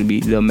music. It'll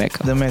be the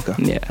Mecca. The Mecca.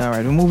 Yeah.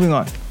 Alright, we're moving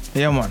on.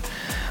 Yeah, man.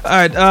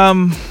 Alright,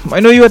 I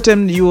know you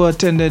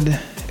attended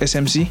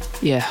SMC.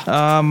 Yeah.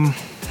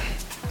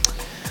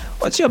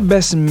 What's your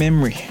best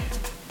memory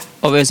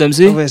of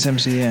SMC? Of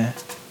SMC, yeah.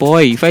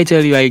 Boy, if I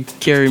tell you I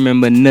can't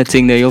remember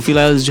nothing there, you'll feel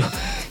like I was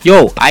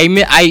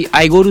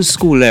I go to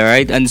school there,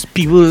 right? And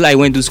people I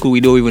went to school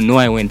with don't even know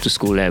I went to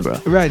school there,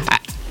 bro. Right.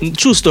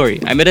 True story.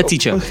 I met a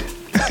teacher.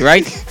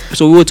 Right?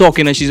 So we were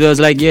talking and she was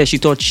like, yeah, she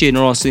taught Shane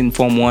Ross in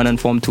Form 1 and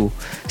Form 2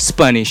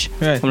 Spanish.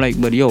 Right. I'm like,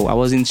 but I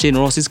was in Shane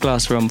Ross's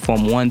class from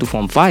Form 1 to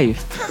Form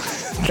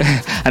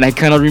 5. And I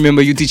cannot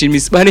remember you teaching me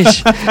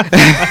Spanish.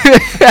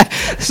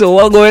 So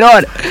what's going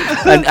on?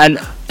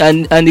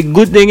 And the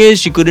good thing is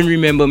she couldn't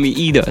remember me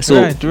either.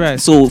 So right.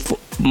 So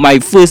my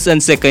first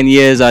and second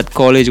years at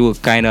college were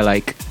kind of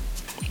like,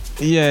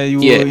 yeah, you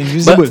were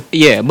invisible.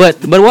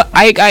 But what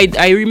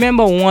I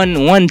remember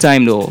one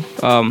time though,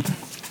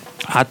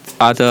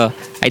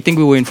 I think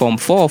we were in Form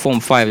 4 or Form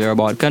 5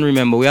 thereabout. Can't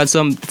remember. We had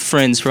some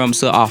friends from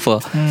Sir Arthur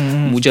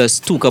who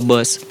just took a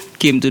bus,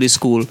 came to the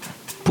school,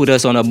 put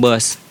us on a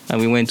bus,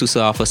 and we went to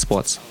Sir Arthur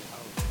Sports.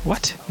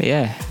 What?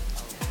 Yeah.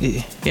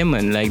 Yeah,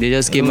 man. Like they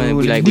just came and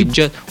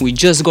we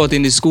just got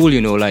in the school, you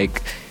know,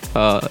 like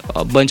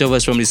a bunch of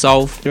us from the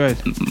south. Right.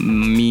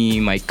 Me,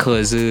 my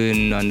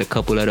cousin, and a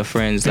couple other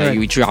friends. Like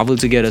we traveled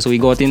together. So we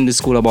got in the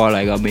school about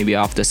like maybe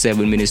after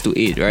 7 minutes to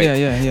 8, right?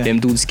 Yeah. Them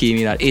dudes came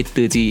in at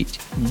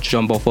 8:30,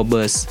 jump off a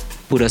bus,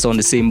 put us on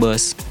the same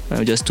bus,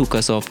 and just took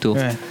us off too.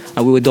 Right.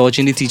 And we were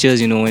dodging the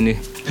teachers, you know, when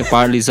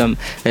apparently some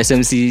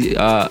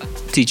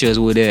SMC teachers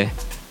were there.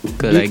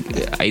 Cause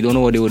like I don't know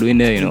what they were doing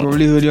there, you know.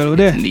 Probably heard you over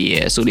there.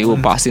 Yeah, so they were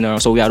passing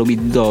around, so we had to be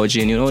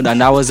dodging, you know. And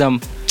that was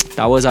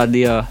at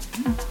the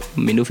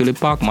Mindo Phillip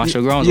Park,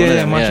 Marshall Grounds.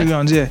 Yeah, Marshall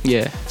Grounds, yeah.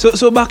 Yeah.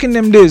 So back in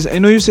them days, I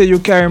know you said you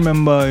can't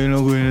remember, you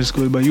know, going to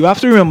school, but you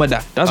have to remember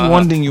that. That's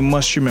one thing you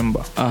must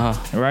remember.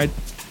 Right?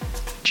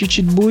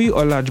 Chichit Boy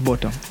or large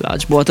bottom?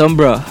 Large bottom,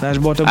 bro.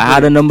 Large bottom. I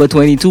had a number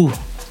 22.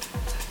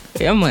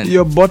 Yeah, man.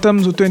 Your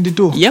bottoms were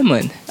 22? Yeah,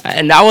 man.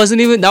 And that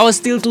was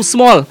still too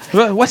small.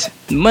 What?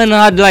 Man,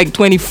 I had like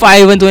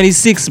 25 and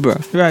 26, bro.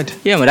 Right.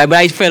 Yeah, man. But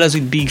I fellas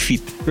with big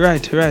feet.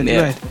 Right.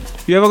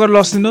 You ever got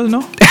lost in those,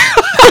 no?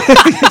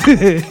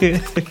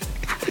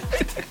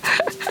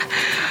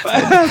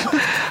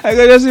 I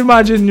can just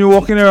imagine you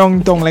walking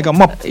around town like a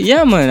mop.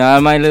 Yeah, man. I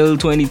had my little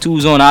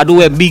 22s on. I do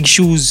wear big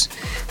shoes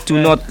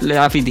to not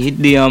have it hit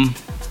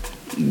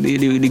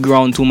the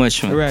ground too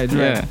much, man. Right.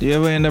 Yeah. You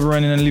ever end up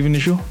running and leaving the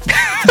shoe?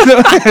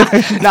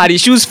 Nah, the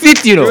shoes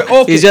fit, you know.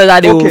 Okay. It's just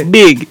that they were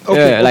big.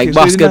 Okay. Like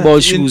so basketball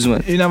shoes, man.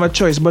 You didn't have a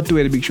choice but to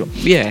wear the big shoe.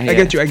 Yeah. I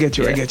get you.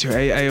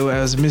 I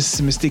was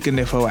mistaken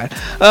there for a while.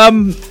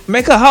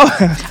 Mecca, how?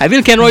 I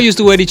feel Kenroy used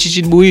to wear the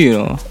chichit bui, you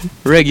know.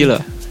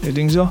 Regular. You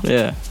think so?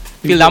 Yeah.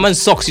 I feel that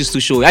man's socks used to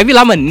show. I feel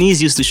that man's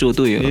knees used to show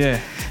too, you know.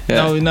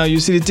 Yeah. Now you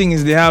see the thing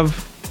is they have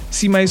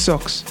see my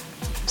socks.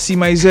 See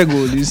my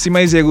Zego. You see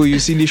my Zego, you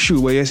see the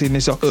shoe, but you're seeing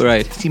the socks.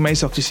 Right. See my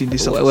socks, you see the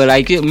socks. Well,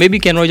 like maybe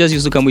Ken Rogers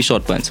used to come with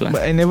short pants, man.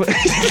 But I never.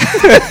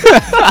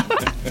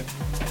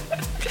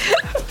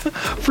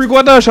 Freak,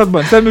 what are short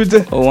pants? Tell me.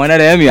 One of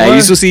them, yeah. I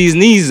used to see his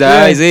knees.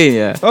 I say,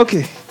 yeah.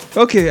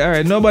 Okay,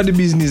 alright. Nobody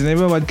business.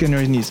 Never about Ken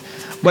Rogers' knees.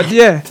 But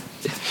yeah.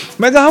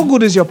 Mega, how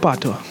good is your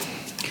pato?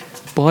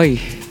 Boy,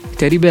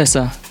 Teddy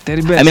Bessa.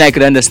 Teddy Bessa. I mean, I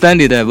could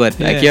understand it, but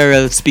I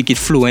can't speak it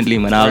fluently,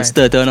 man. I'll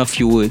stutter on a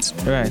few words.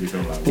 Right.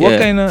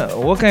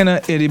 What kind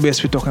of Eddie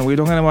Best we talking? We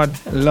talking about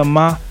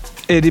Lama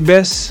Eddie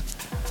Best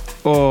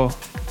or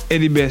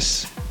Eddie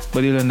Best?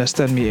 But you'll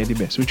understand me, Eddie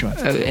Best. Which one?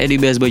 Eddie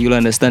Best, but you'll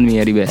understand me,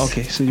 Eddie Best.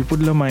 Okay, so you put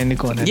Lama in the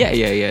corner.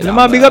 Yeah.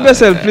 Lama, big up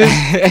yourself, please.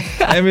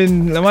 I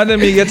mean, Lama, let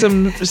me get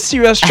some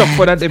serious shock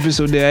for that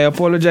episode there. I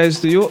apologize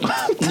to you.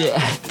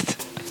 Yeah.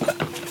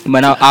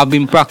 Man, I've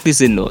been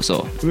practicing though,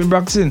 so. You've been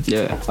practicing?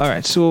 Yeah.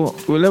 Alright, so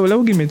let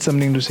me give me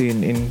something to say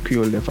in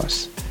Creole there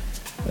first.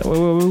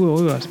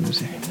 What ask me to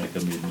say?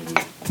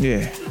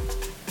 Yeah.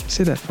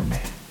 Say that for me.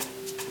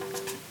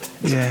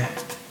 Yeah.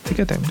 Take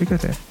your time.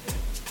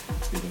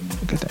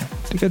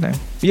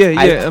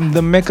 Yeah.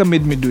 The Mecca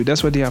made me do it.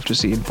 That's what you have to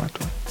say in part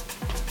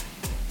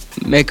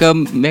 1.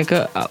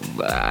 Mecca,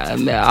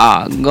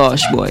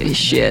 gosh, boy,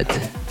 shit.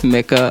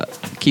 Mecca,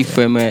 keep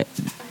firm,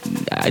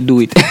 I do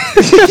it.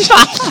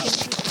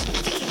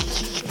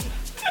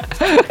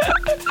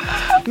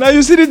 Now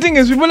you see the thing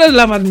is, people just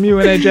laugh at me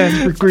when I try and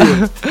speak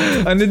Creole.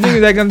 And the thing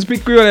is, I can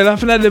speak Creole, they're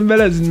laughing at them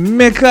fellas.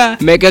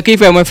 Mecca, keep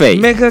firm, my face.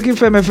 Mecca, keep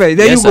firm, my face.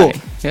 There you go.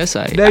 Yes,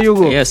 I. There you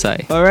go. Yes,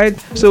 I. All right.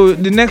 So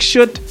the next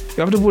shot,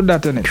 you have to put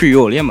that on it.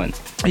 Creole, yeah, man.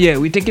 Yeah,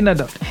 we're taking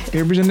that out.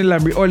 We represent the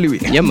library all the way.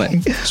 Yeah,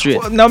 man.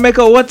 Straight. Now,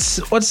 Mecca, what's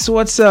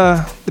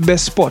the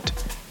best sport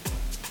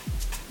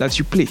that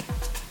you play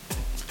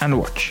and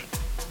watch?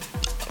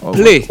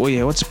 Play. Oh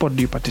yeah, what sport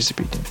do you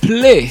participate in?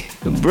 Play,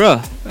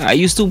 bruh. I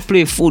used to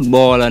play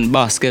football and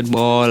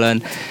basketball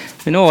and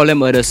all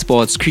them other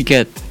sports,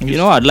 cricket.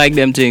 I'd like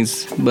them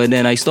things, but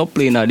then I stopped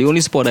playing now. The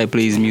only sport I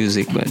play is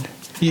music, man.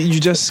 You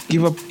just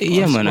give up?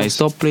 Yeah, man. I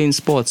stopped playing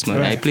sports, man.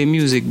 Right. I play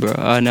music, bro.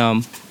 And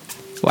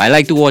I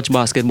like to watch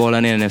basketball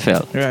and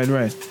NFL.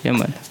 Right. Yeah,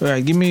 man.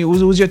 Right. Give me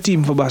who's your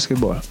team for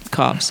basketball?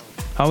 Cavs.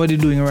 How are they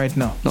doing right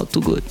now? Not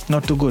too good.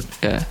 Not too good.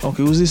 Yeah.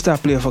 Okay. Who's the star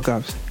player for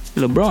Cavs?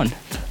 LeBron.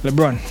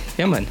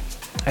 Yeah, man.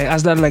 I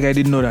asked that like I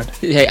didn't know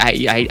that. Yeah,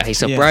 I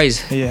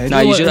surprised. Yeah. Now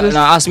you should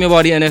ask me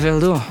about the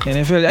NFL though.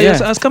 NFL. Yeah. Yes,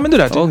 I was coming to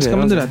that. Okay.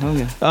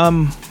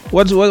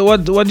 What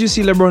do you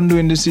see LeBron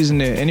doing this season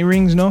there? Any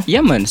rings, no?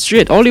 Yeah, man.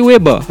 Straight all the way,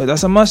 bro.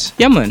 That's a must.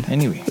 Yeah, man.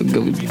 Anyway,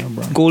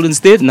 Golden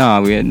State? Nah,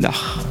 LeBron.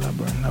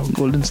 No,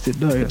 Golden State.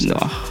 No, yes. No.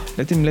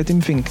 Let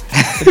him think.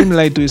 Let him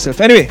lie to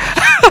himself. Anyway,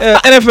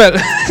 NFL.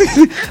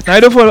 Now, I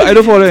don't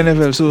follow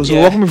NFL. So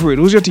walk me through it.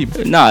 Who's your team?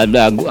 Nah,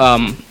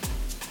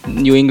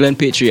 New England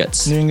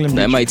Patriots.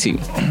 That's my team.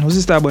 Who's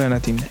the star boy on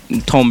that team?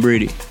 Tom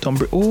Brady.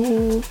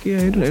 Oh,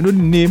 okay. I know the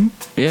name.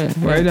 Yeah.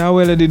 Right. How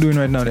well are they doing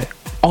right now there?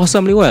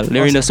 Awesomely well.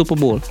 They're in the Super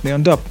Bowl. They're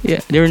on top. Yeah,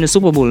 they're in the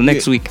Super Bowl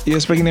next week. You're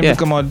expecting them to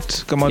come out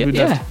with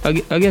that?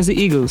 Yeah, against the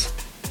Eagles.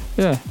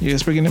 Yeah. You're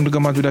expecting them to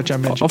come out with that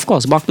championship? Of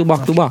course, back to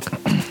back. All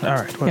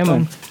right. Well,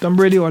 man. Tom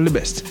Brady, all the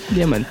best.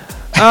 Yeah, man.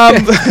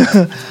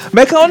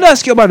 Mecca, I want to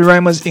ask you about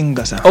Rhymers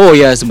Inc. Sir. Oh,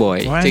 yes,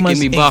 boy. Rhymers Taking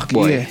me back, Inc.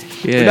 boy. Yeah.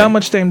 We don't have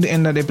much time to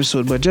end that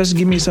episode, but just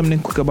give me something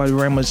quick about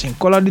Rhymers Inc.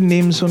 Call out the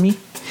names for me.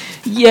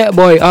 Yeah,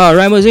 boy.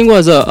 Rhymers Inc.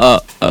 was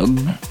a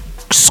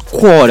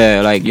squad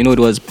there. Like, it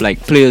was like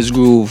Players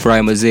Groove,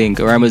 Rhymers Inc.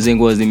 Rhymers Inc.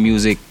 was the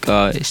music.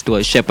 It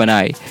was Shep and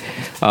I.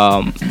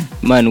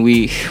 Man,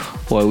 we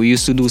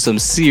used to do some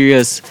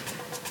serious.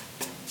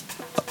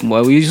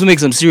 Well, we used to make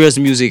some serious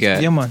music.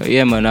 Yeah, man.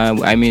 Yeah, man.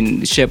 I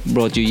mean, Shep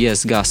brought you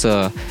Yes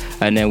Gassa,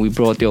 and then we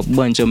brought you a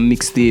bunch of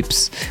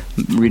mixtapes.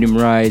 Rhythm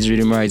Rise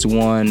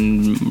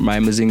 1,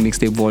 Rhymers Inc.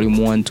 mixtape volume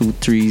 1, 2,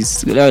 3.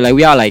 Like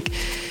we are like,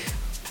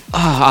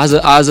 as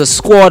a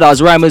squad, as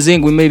Rhymers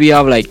Inc. we maybe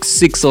have like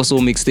 6 or so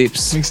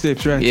mixtapes.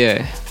 Mixtapes, right?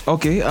 Yeah.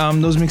 Okay.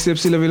 Those mixtapes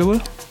still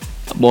available?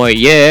 Boy,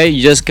 yeah,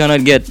 you just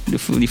cannot get the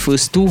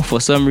first 2 for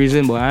some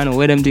reason, but I don't know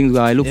where them things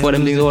go. I look for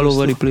them things all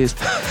over the place.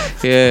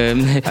 Yeah,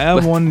 I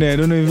have one there. I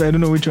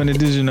don't know which one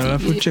it is. I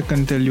have to check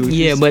and tell you.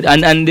 But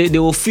they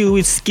were filled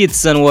with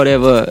skits and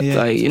whatever.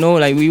 Yeah.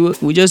 Like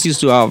we just used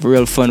to have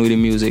real fun with the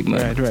music,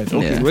 man. Right.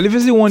 Okay. Yeah. Well, if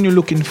it's the one you're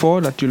looking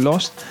for that you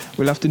lost,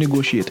 we'll have to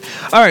negotiate.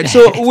 All right.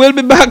 So we'll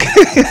be back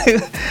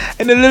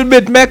in a little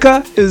bit.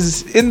 Mecca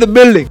is in the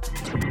building.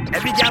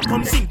 Every girl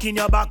come sink in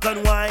your back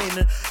and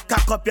wine.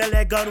 Cock up your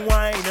leg and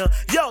wine.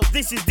 Yo,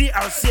 this is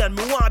DRC and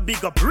me want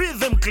big up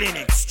Rhythm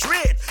Clinic.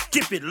 Straight,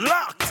 keep it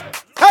locked.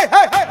 Hey!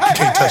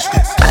 Can't touch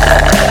this.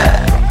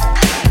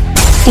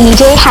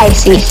 DJ High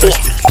CC.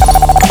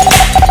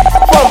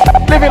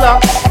 Live it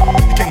up.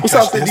 What's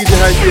up, DJ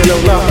High CC?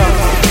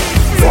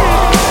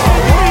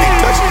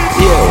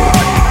 Yo,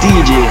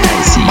 DJ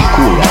High CC,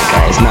 cool like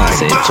guys, not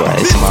say it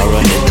twice. I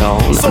run the town,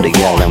 and the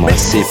girl them a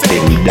sip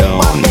him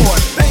down.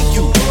 Thank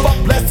you for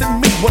blessing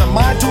me. What am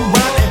I to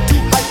ride and too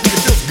hype? It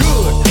feels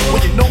good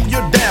when you know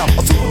you're down.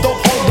 A super dope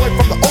homeboy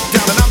from the Oak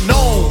Town, and I'm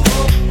known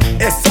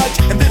as such.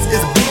 And this is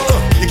a beat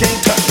you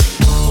can't touch.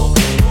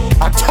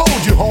 I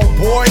told you,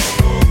 homeboy,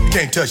 you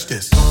can't touch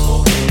this.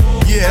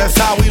 Yeah, that's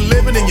how we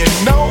living, and you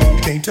know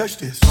you can't touch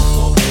this.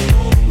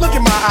 Look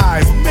in my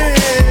eyes,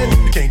 man,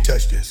 you can't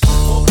touch this.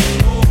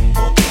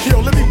 Yo,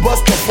 let me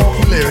bust the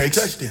funky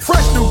lyrics.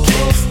 Fresh new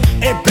kicks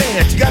and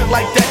bands, you got it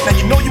like that. Now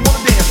you know you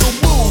wanna dance, so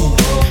move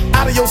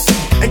out of your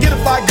seat and get a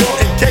fire girl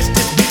and catch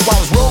this beat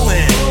while it's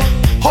rolling.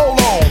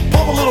 Hold on,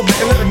 pump a little bit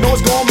and let them know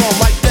what's going on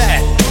like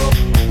that.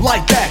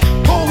 Like that.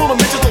 Hold on a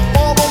minute, just don't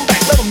fall on back.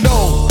 Let them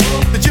know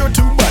that you're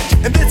too much.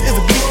 And this is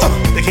a beat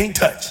they can't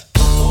touch.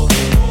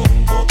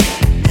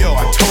 Yo,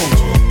 I told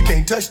you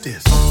can't touch this.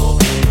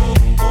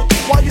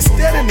 Why you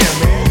standing there,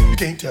 man? You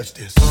can't touch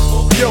this.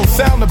 Yo,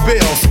 sound the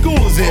bell,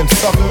 school is in,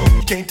 sucker.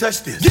 You can't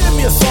touch this. Give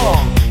me a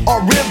song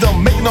or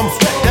rhythm, making them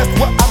sweat. That's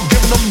what I'm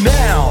giving them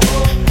now.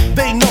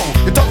 They know.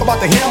 You talk about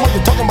the hammer,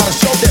 you're talking about a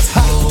show that's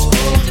hyped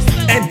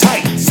and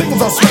tight.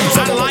 Singles are sweet.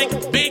 I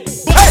like big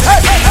boys. Hey.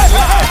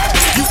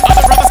 You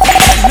other brothers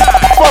can't deny.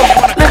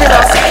 Look at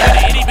us.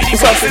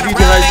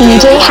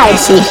 DJ High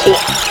CC.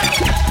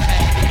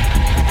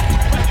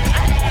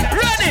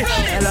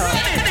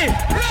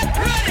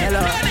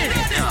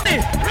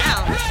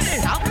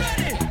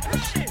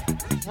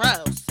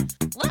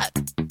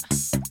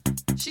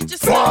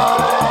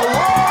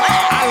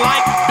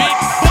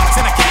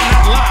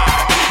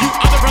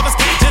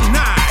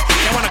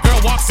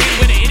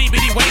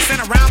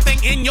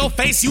 your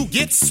face, you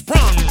get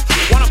sprung.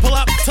 Wanna pull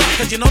up tough,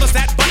 cause you notice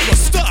that butt was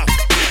stuffed.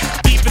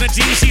 Deep in the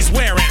jeans she's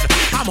wearing.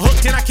 I'm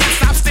hooked and I can't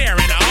stop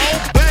staring. Oh,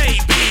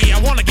 baby,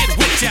 I wanna get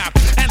whipped up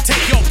and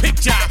take your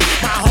picture.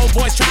 My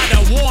homeboys tried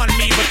to warn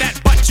me, but that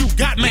butt you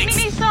got makes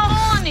me so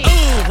horny.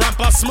 Ooh,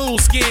 rumpa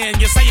smooth skin.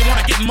 You say you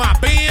wanna get in my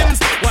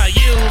bins? Well,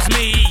 use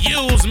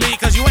me,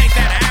 cause you ain't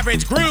that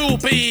average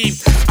groupie.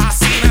 I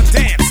seen her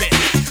dancing.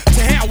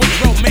 To hell with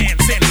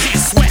romance and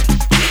she's sweat,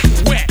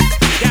 wet.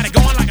 Got it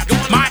going like a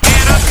going. My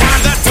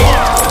anaconda don't.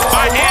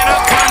 My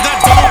anaconda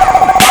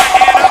don't. My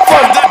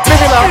anaconda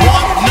don't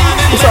want none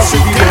unless you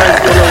got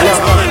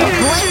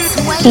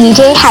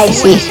DJ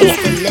Hycey.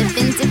 Live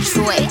in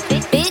Detroit.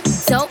 Big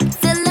dope,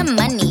 stealing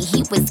money.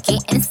 He was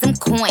getting some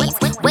coins.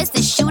 Was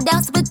the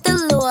shootouts with the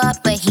law,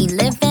 but he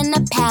lived in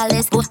a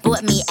palace.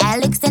 Bought me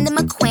Alexander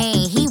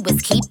McQueen. He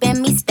was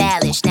keeping me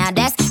stylish. Now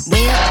that's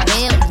real.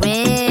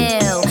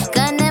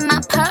 Gun in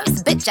my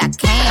purse, bitch. I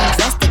came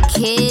dressed to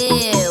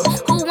kill.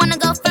 Who wanna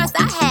go first?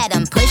 I had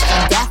him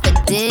pushing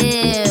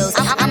daffodils.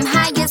 I'm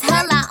high as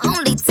hell. I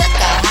only took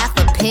a half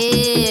a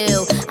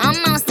pill. I'm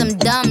on some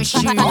dumb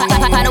shit. By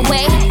the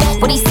way,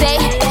 what he say?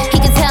 He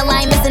can tell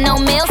I ain't missing no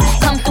meals.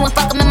 Come through and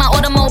fuck him in my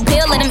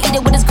automobile. Let him eat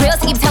it with his grills.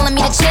 He keep telling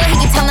me to chill. He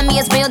keep telling me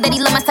it's real that he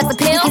love my sex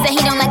appeal. He said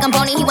he don't like I'm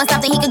bony. He wants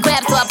something he can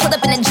grab. So I pull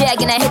up in a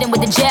jag and I hit him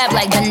with the jab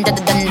like dun dun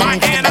dun dun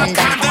dun dun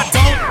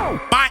dun.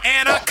 My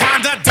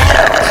anaconda don't.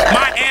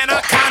 My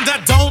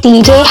anaconda don't.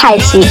 DJ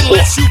Hycey.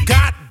 Unless you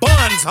got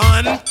buns,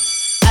 hun. Oh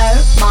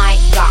my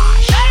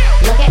gosh.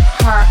 Look at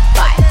her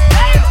butt.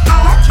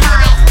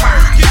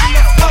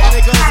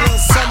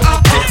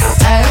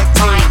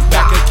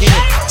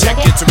 Check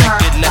it,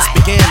 directed, let's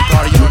begin.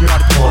 Party over,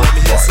 party over, let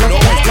me hear some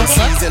noise.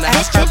 DC's in the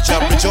house,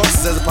 jump,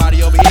 rejoices. There's a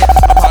party over here, a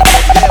party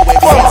over there.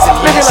 Wave your hands in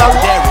the air, shake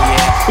there,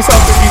 yeah. What's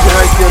up to DJ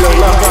Hycey?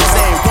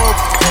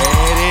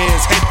 There it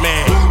is, hate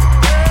man.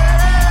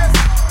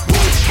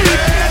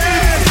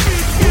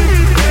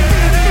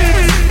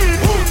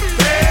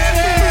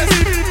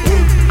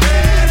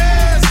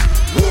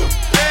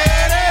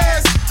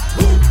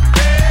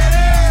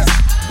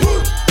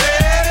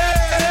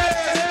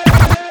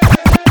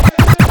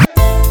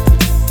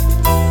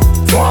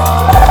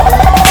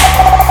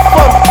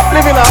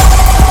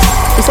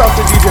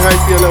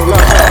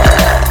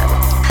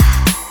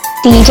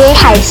 DJ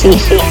Hycey.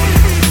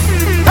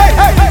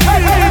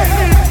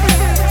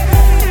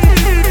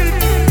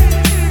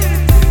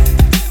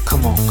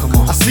 Come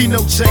on. I see no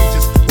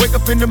changes. Wake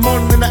up in the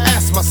morning and I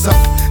ask myself,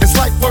 is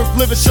life worth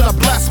living? Should I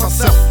blast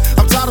myself?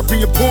 I'm tired of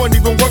being poor and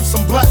even worse,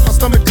 I'm black. My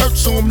stomach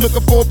hurts, so I'm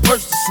looking for a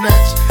purse to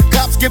snatch.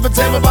 Cops give a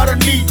damn about a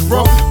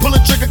Negro. Pull a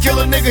trigger, kill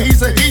a nigga,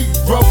 he's a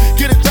hero.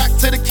 Get it back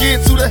to the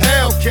kids who the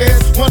hell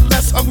cares. One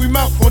less hungry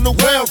mouth on the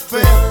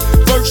welfare.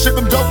 First ship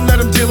them, don't let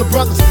them deal with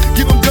brothers.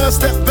 Give them guns,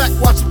 step back,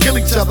 watch them kill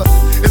each other.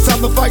 It's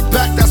time to fight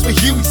back, that's what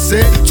Huey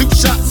said. 2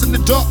 shots in the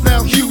dark,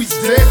 now Huey's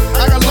dead.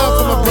 I got love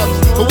for my brothers,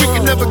 but we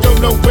can never go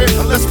nowhere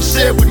unless we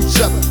share with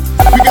each other.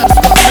 We gotta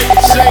stop making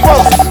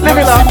changes.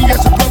 Living up.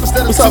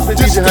 What's up to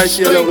DJ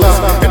Hycey?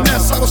 And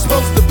that's how it's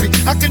supposed to be.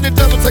 How can the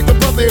devil take a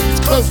brother if he's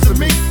close to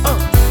me?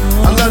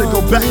 I let it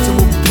go back to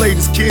when we played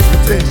as kids,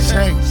 but then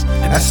changed.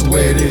 That's the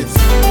way it is.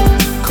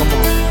 Come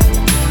on.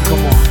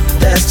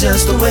 That's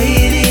just the way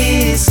it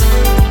is.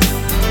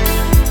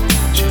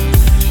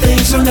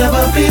 Things will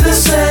never be the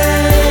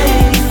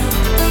same.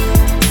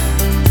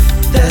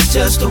 That's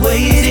just the way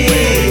it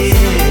is.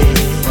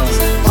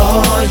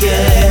 Oh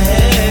yeah.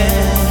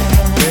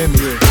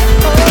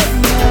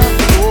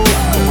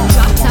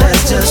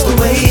 That's just the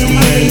way it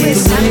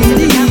is.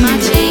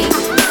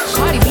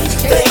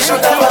 Things will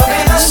never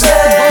be the same.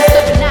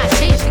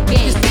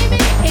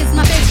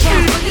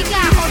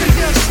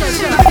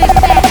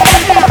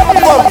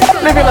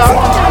 Living up.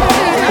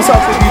 What's up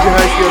to DJ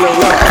Hycey?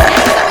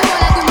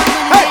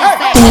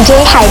 DJ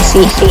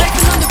Hycey.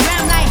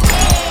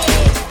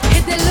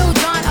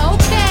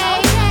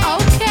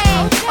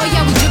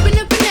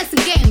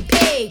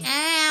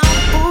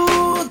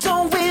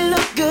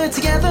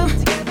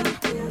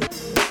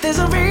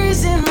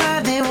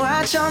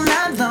 All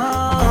night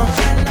long.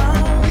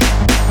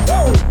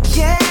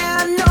 Yeah, I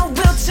know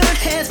we'll turn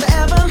heads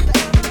forever.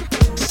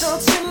 So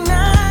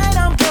tonight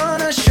I'm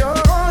gonna show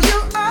you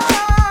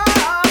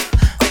off.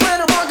 When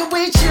I walk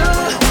with you,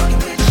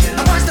 I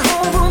watch the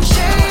whole room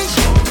change.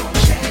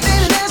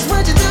 Baby, that's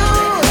what you do.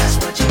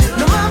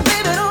 No, my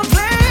baby don't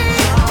play.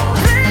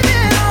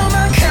 Blaming all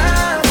my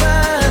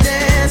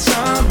confidence.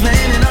 I'm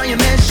blaming all your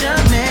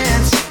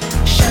measurements.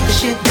 Shut the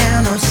shit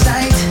down on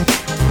sight.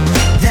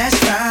 That's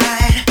right.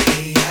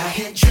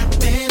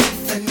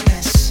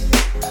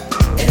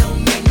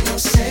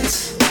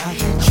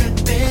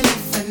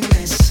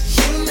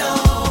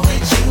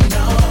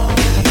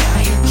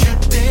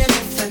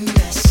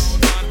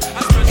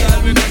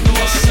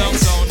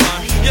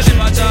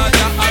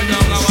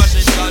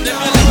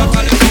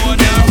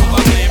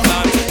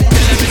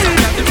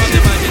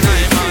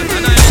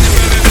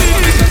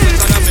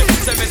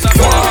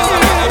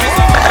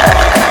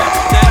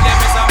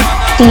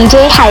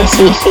 DJ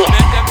Hycey.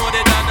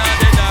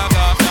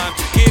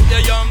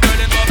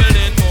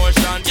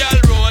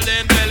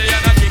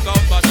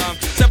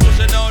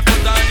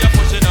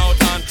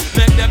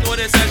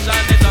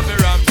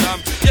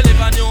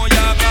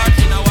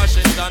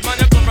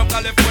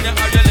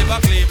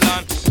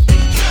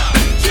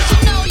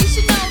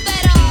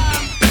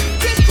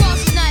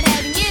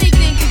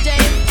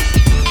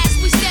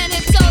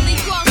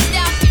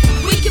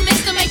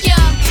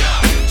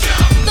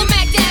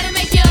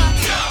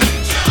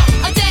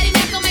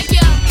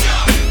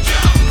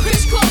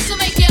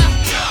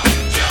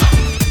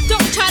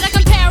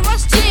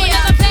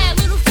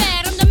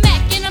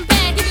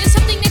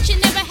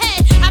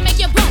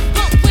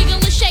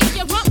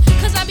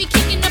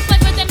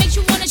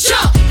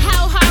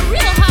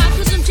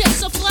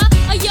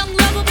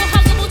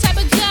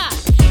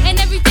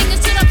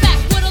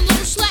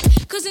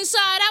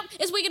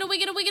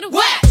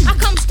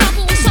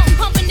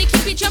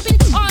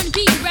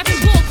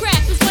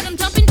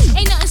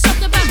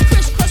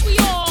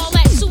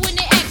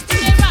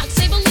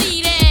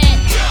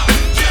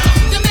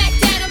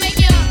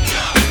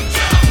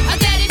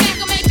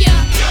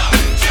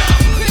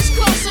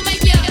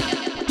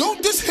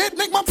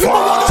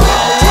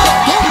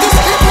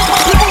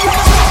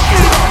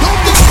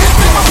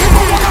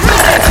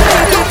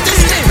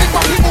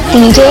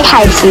 DJ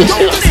Heisey.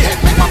 Don't this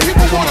hit make my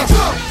people wanna?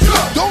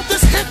 Don't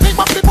this hit make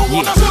my people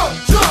wanna?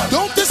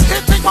 Don't this hit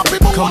make my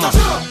people wanna?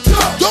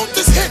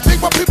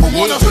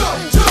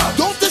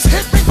 Don't this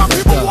hit make my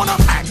people wanna?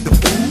 Act the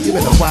fool. You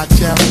better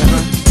watch out,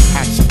 man.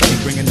 Action, keep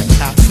bringing the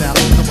cops out.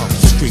 Come on,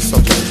 the street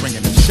soldiers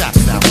bringing the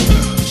shots out.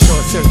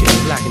 Short circuit,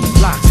 blacking the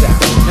blocks out.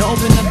 Now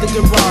open up the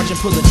garage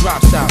and pull the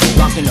drops out.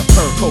 Rocking the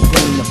fur coat,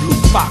 bringing the blue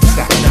fox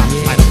out.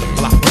 Light up the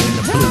block, bringing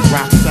the blue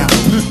rocks out.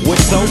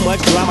 With so much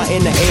drama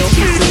in the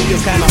LBC,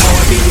 it's kinda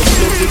hard being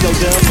Snoopy go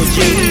done for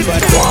G. But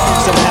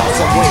somehow,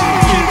 some way,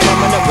 keep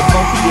coming up with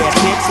funky ass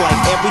hits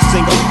like every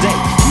single day.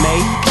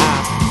 May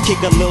I kick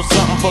a little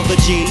something for the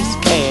G's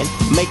and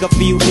make a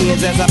few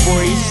ends as I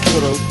breeze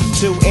through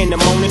 2 in the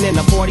morning and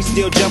the party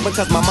still jumping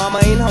cause my mama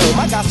ain't home.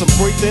 I got some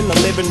freaks in the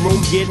living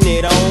room getting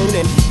it on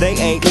and they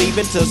ain't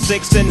leaving till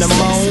 6 in the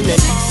morning.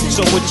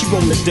 So what you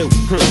gonna do?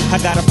 I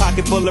got a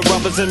pocket full of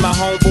rubbers and my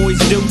homeboys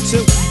do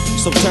too.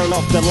 So turn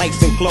off the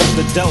lights and close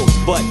the doors.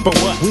 But for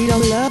what? We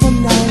don't love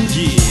them now.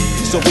 Yeah.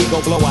 So we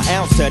gon' blow an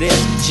ounce to this.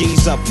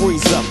 G's up,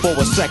 freeze up for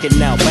a second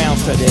now,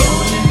 bounce to this.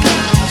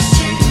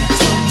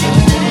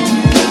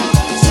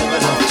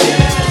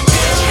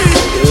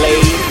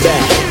 Laid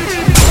back.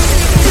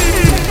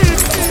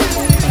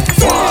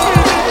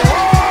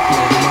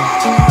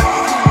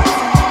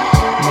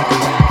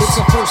 It's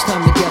our first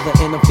time together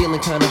and I'm feeling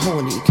kinda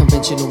horny.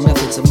 Conventional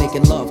methods of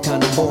making love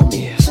kinda bore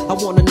me. I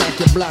wanna knock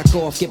your block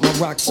off, get my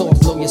rocks off,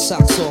 blow your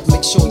socks off,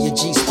 make sure your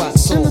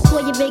G-spot's I'ma off.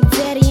 call your big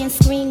daddy and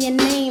scream your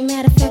name.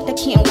 Matter of fact, I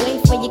can't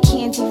wait for your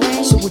candy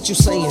rain. So what you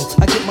saying?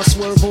 I get my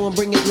swerve on,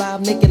 bring it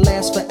live, make it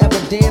last forever.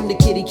 Damn, the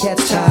kitty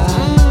cat's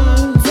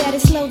tired. Daddy,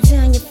 slow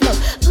down your flow.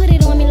 Put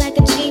it on me like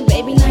a G,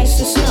 baby, nice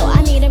and slow.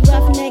 I need a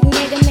roughneck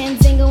nigga,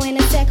 Mandingo in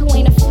a sack who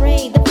ain't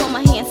afraid to pull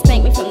my hand,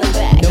 spank me from the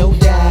back. No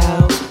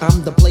doubt,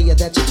 I'm the player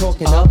that you're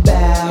talking about.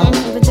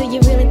 But do you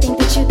really think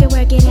that you can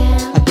work it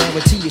out? I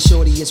guarantee you,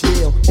 shorty, it's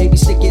real. Baby,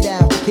 stick it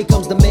out. Here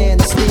comes the man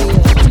of steel. I'm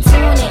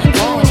doing it, I'm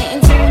doing it, I'm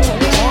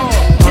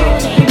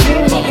doing it, I'm doing it, I'm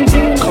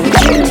doing it,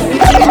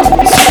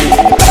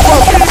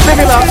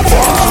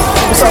 I'm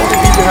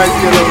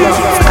doing it.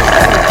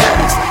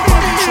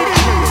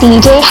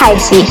 DJ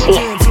Heisey.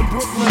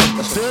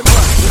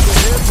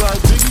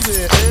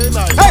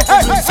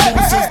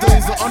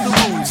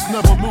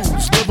 Never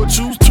moves, never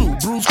choose to.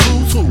 Bruise,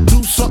 cruise, who?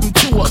 Do something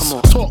to us.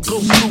 Talk, go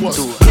through us.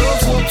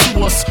 Girls want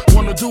to us,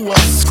 wanna do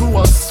us. Screw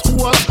us,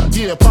 who us?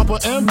 Yeah, Papa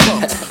and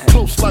Pump.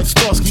 Close like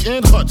Starsky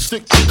and Hutch.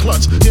 Stick to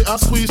clutch. Yeah, I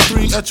squeeze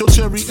 3 at your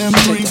cherry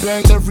M3.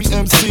 Bang every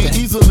MC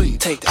easily.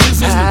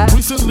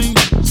 Recently,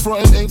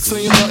 frontin' ain't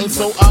saying nothing,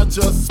 so I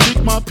just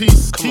speak my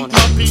peace. Keep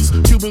my peace.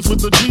 Cubans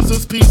with the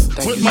Jesus peace.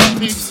 With my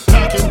peace.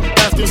 Packing,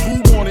 asking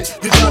who want it.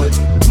 You got it,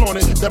 flaunt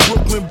it. That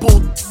Brooklyn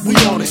bull, we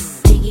on it.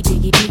 Biggie,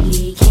 biggie,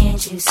 biggie,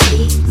 can't you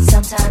see?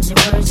 Sometimes your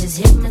words just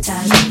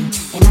hypnotize me.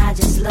 And I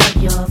just love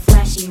your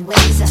flashy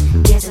ways. I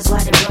guess that's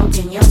why they're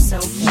broken, you're so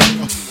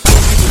fake.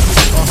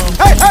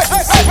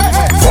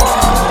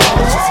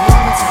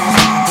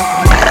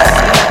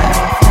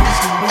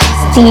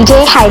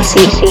 DJ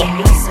Heisey.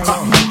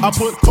 I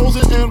put O's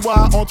and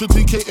NY onto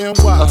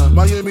DKNY.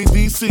 Miami,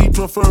 DC,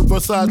 prefer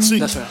Versace.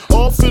 That's right.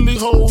 All Philly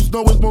hoes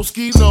know it's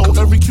Moschino.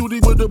 Every cutie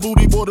with a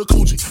booty bought a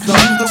coochie. Now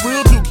who's the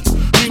real dookie?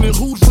 Meaning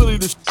who's really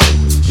the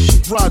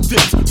ride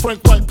dicks.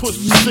 Frank White push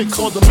me 6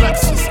 on the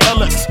Lexus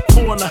LX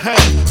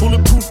 4.5.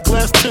 Bulletproof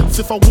glass tips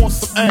if I want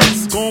some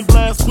ass. Gon'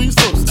 blast squeeze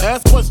first.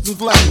 Ask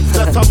questions last.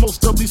 That's how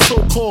most of these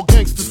so-called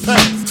gangsters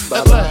pass.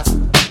 At last.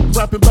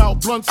 Rapping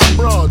about blunts and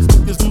broads.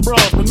 Get some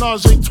bras,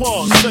 menage a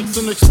trois, sex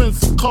and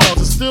expensive cars.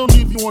 And still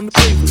leave you on the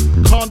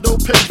pavement. Condo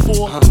paid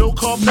for, no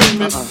car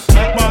payment.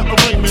 At my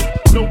arraignment,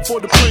 no for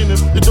the plaintiff.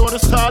 Your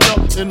daughter's tied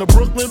up in the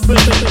Brooklyn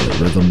basement.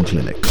 Rhythm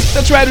Clinic.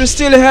 That's right, we're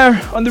still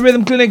here on the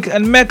Rhythm Clinic,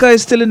 and Mecca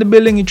is still in the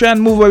building. He try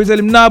and move away. We tell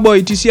him, nah,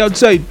 boy, TC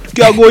outside.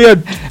 Can't go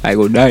yet. I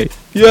go die.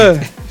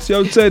 Yeah, see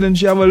outside, and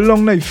she have a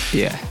long knife.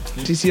 Yeah.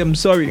 TC, I'm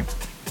sorry.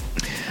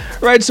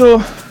 Right,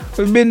 so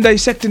we've been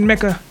dissecting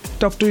Mecca.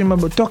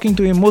 Talking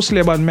to him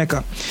mostly about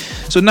Mecca.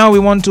 So now we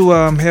want to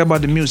hear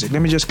about the music.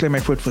 Let me just clear my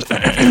throat first.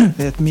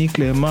 Let me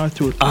clear my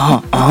throat.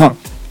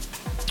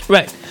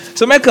 Right.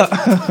 So Mecca,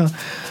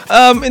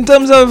 in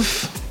terms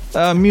of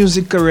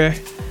music career,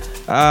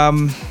 I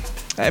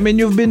mean,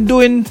 you've been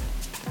doing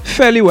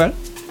fairly well.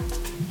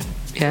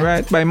 Yeah.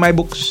 Right. By my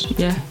books.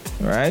 Yeah.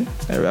 Right.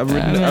 I've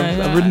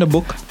written a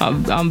book.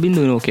 I've been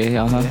doing okay.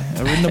 Yeah, I've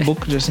written a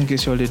book, just in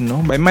case you all didn't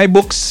know. By my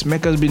books,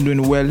 Mecca's been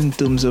doing well in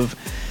terms of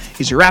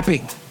his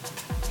rapping.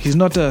 He's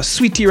not a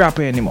sweetie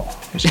rapper anymore.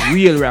 He's a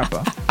real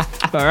rapper.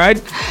 All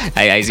right?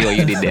 I see what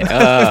you did there.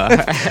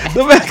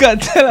 So Mecca,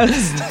 tell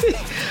us,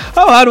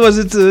 how hard was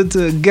it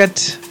to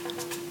get,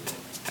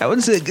 I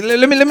would say,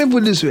 let me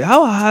put it this way.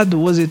 How hard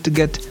was it to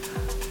get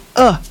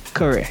a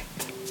career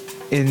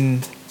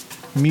in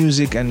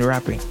music and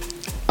rapping?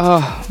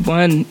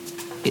 Man,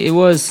 it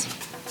was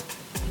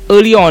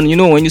early on,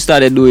 when you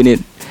started doing it.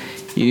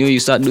 You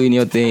start doing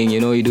your thing,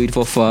 you do it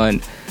for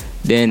fun.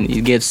 Then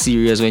it gets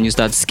serious when you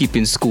start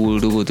skipping school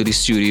to go to the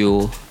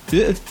studio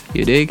Yeah.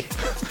 You dig?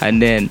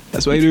 And then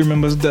that's why you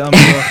remember the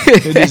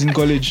your days in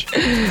college.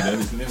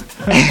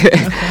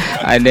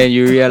 And then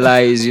you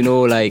realize, you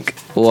know, like,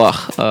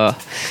 wow,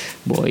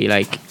 boy,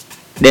 like,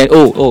 then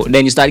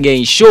then you start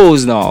getting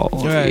shows now.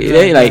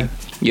 Like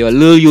you're a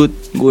little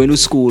youth going to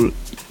school,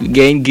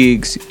 getting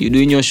gigs, you're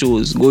doing your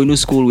shows, going to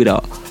school with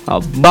a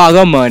bag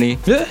of money.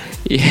 Yeah.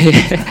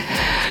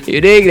 You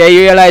think that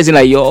you're realizing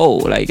like, yo,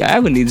 like I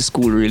haven't need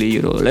school really,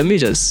 you know. Let me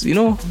just, you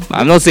know,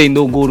 I'm not saying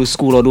don't go to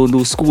school or don't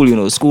do school, you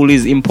know. School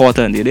is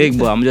important, you think,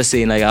 but I'm just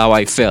saying like how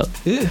I felt.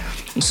 Yeah.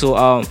 So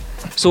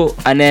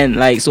and then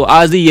like so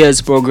as the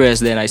years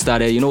progressed, then I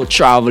started, you know,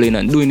 traveling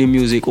and doing the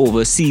music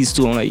overseas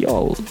too. I'm like,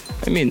 yo,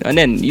 I mean, and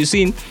then you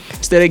seen,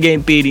 instead of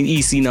getting paid in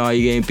EC now,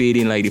 you're getting paid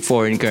in like the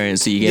foreign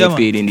currency. You're getting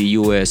paid in the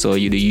US or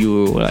the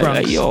euro.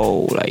 Like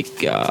yo,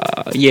 like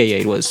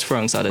it was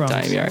francs at the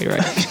time. Yeah,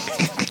 right.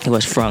 It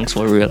was francs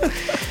for real.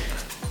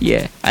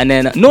 Yeah, and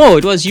then no,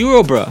 it was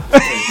euro, bro.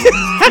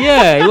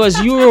 Yeah, it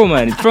was euro,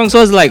 man. Francs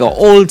was like an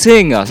old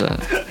thing, also.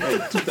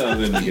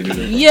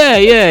 Yeah,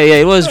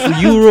 it was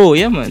euro,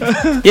 yeah, man.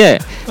 Yeah.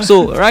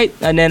 So right,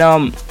 and then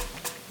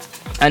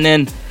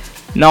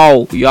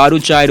now you have to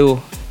try to.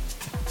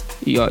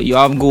 You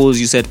have goals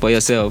you set for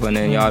yourself, and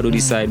then you have to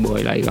decide,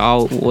 boy, like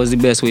what's the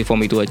best way for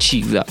me to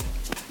achieve that.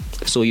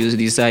 So you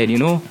decide, you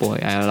know, boy,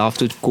 I'll have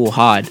to go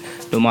hard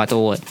no matter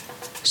what.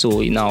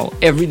 So now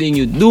everything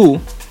you do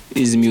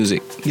is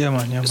music. Yeah,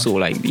 man. So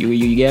like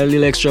you get a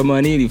little extra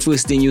money, the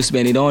first thing you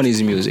spend it on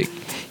is music,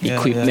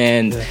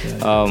 equipment,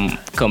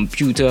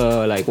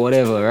 computer, like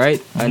whatever,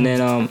 right? And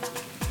then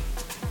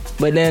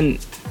but then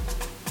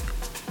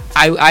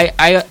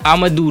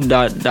I'm a dude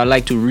that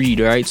like to read,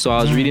 right? So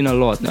I was reading a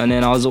lot, and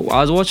then I was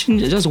watching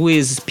just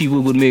ways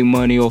people could make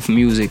money off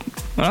music,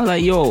 and I was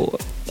like, yo,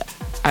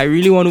 I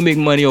really want to make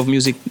money off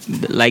music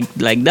like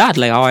that,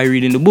 like how I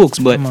read in the books,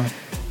 but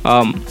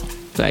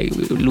like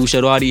Lucia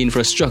don't have the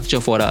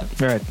infrastructure for that,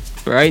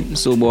 right?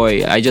 So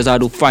boy, I just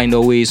had to find a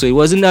way. So it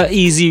wasn't an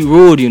easy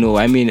road, you know.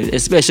 I mean,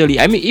 especially,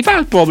 if I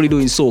was probably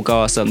doing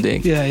soca or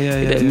something,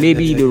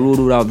 maybe the road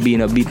would have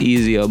been a bit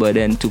easier. But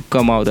then to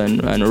come out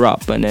and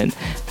rap and then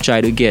try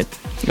to get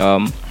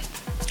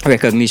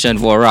recognition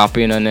for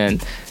rapping, and then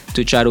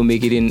to try to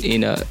make it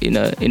in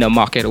a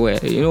market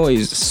where, you know,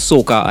 is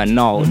soca and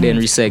now then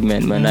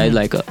resegment, man. That's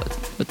like a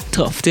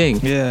tough thing.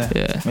 Yeah,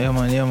 man.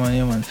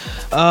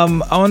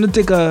 I want to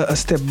take a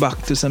step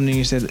back to something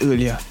you said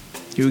earlier.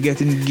 You were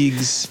getting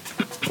gigs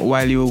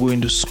while you were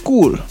going to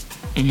school.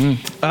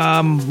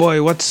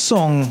 Boy, what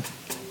song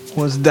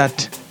was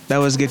that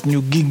was getting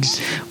you gigs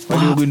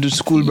while you were going to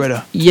school,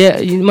 brother?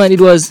 Yeah, man, it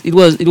was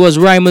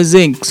Rhymers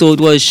Inc. So it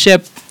was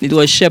Shep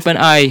and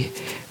I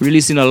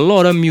releasing a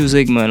lot of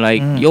music, man.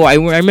 Like yo, I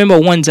remember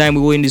one time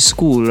we were in the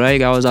school, right?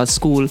 I was at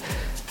school.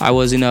 I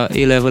was in a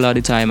A-level at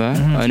the time,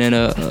 and then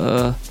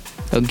a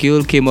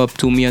girl came up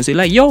to me and said,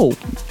 like, yo,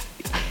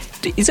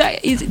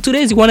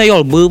 today's one of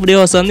y'all birthday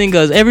or something?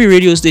 Because every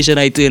radio station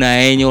I turn, I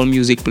ain't y'all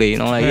music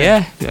playing. I'm like,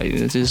 yeah,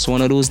 it's just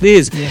one of those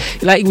days. Yeah.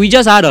 Like, we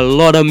just had a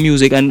lot of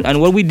music, and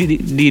what we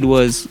did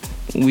was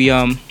we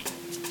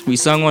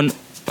sang on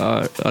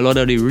a lot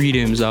of the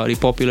rhythms, the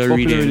popular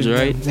rhythms,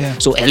 right? Yeah.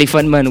 So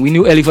Elephant Man, we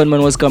knew Elephant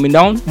Man was coming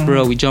down,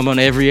 bro. We jumped on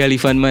every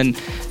Elephant Man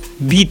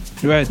beat,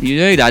 right? You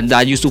know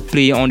that used to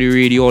play on the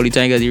radio all the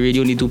time, because the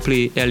radio need to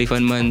play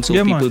Elephant Man so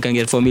people can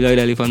get familiar with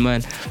Elephant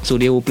Man. So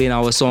they were playing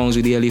our songs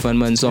with the Elephant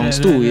Man songs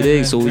too. You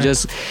think? So we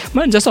just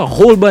a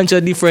whole bunch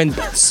of different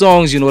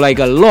songs, you know, like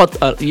a lot.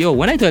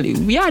 When I tell you,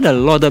 we had a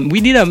lot of.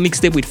 We did a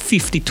mixtape with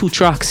 52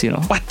 tracks, you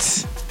know.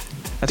 What?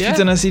 That's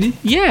fit on a CD?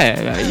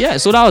 Yeah.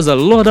 So that was a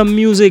lot of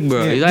music,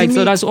 bro.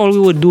 So that's all we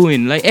were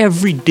doing, like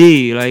every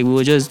day. Like we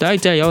were just. I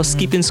tell you, I was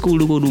skipping school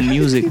to go do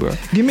music, bro.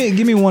 Give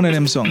me one of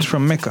them songs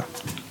from Mecca.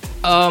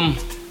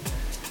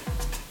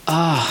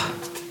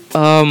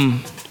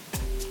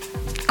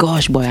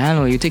 Gosh, boy, I don't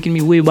know. You're taking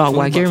me way back.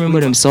 I can't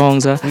remember them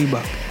songs. Way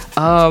back.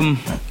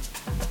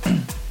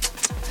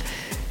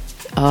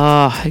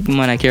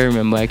 Man, I can't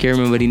remember.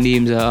 the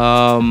names. There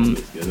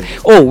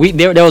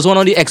was one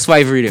on the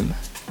X5 rhythm.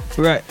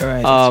 Right.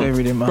 X5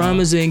 rhythm.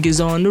 Promising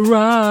is on the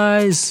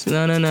rise.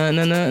 No.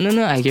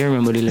 I can't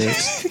remember the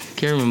lyrics.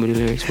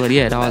 But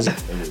yeah, that was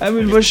it. I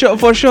mean, for sure.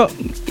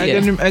 I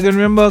can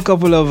remember a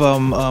couple of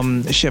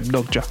Shep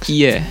Dog tracks.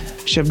 Yeah.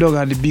 Shep Dog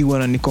had the big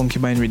one on the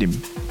Concubine rhythm.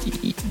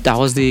 That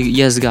was the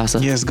Yes Gassa.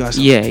 Yeah.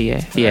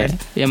 Right.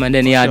 Yeah, man.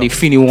 Then he had the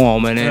Finny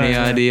Warm, and then he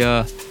had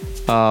the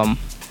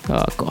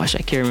gosh,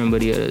 I can't remember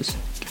the others.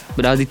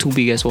 But that was the two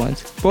biggest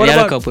ones. But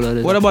had a couple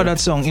others. What about that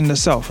song In the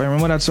South? I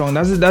remember that song.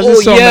 That's the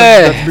song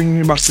that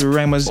brings me back to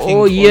Rhymers Inc.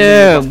 Oh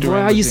yeah,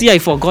 bro, you see, I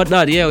forgot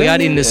that. Yeah, we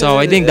had In the South.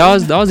 I think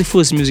that was the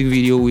first music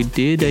video we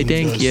did. I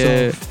think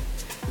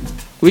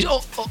Which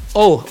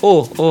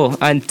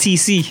and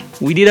TC,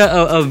 we did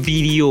a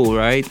video,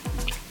 right?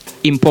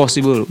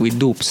 Impossible with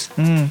Dupes,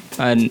 and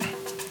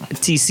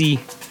TC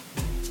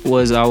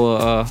was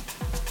our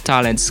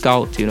talent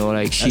scout, you know,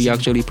 like she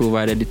actually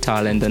provided the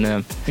talent. And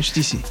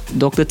HTC,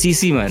 Dr.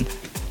 TC, man,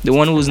 the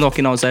one who's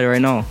knocking outside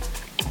right now.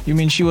 You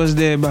mean she was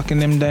there back in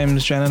them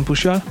times trying to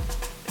push her?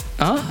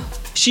 Huh?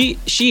 She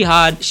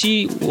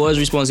was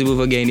responsible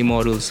for getting the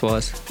models for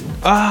us.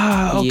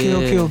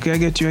 Okay.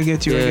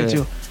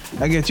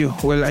 I get you.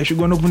 Well, I should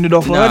go and open the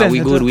door for her then.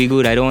 We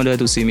good. I don't want her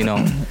to see me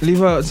now. Leave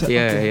her outside.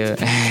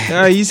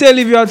 Yeah. You say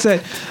leave you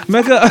outside.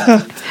 Mecca,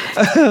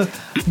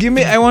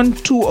 I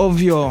want 2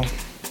 of your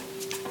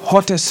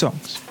hottest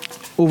songs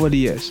over the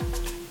years.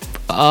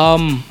 Well,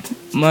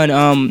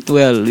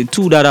 the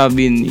 2 that have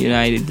been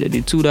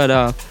the 2 that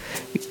have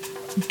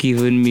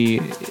given me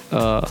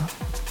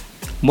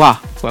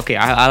okay,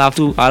 I'll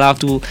have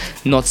to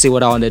not say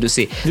what I wanted to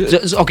say.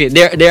 Okay,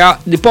 there are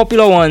the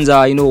popular ones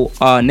are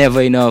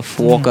Never Enough,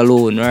 Walk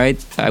Alone, right?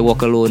 I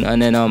Walk Alone,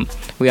 and then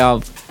we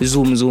have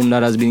Zoom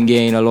that has been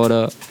getting a lot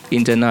of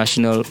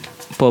international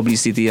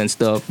publicity and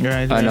stuff,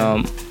 right,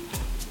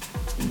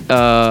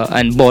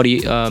 and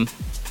Body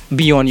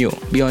Beyond You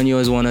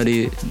is one of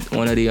the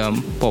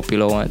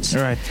popular ones,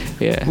 right?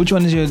 Yeah. Which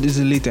one is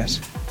the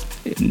latest?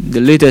 The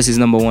latest is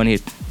number 1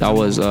 hit. That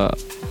was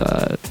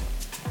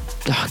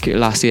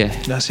last year.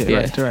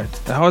 Yeah. Right.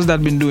 How's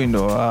that been doing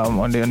though?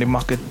 On the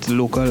market,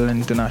 local,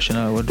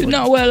 international?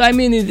 No, well, I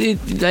mean,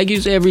 it like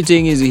you say,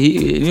 everything is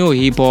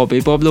hip hop.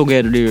 Hip hop don't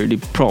get the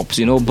props,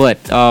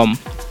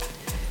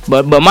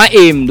 but my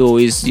aim though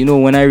is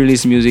when I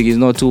release music is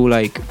not to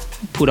like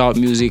put out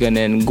music and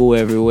then go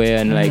everywhere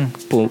and like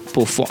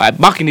perform.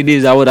 Back in the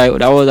days, that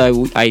was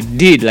I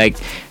did, like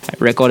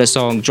record a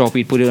song, drop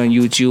it, put it on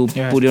YouTube,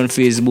 put it on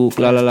Facebook,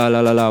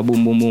 la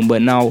boom boom boom.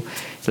 But now,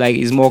 like,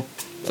 it's more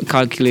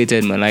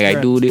calculated, man. Like,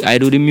 I do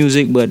the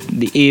music, but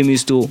the aim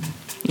is to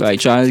like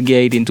try to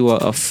get it into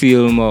a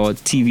film or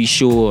TV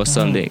show or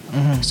something.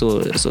 So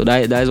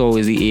that's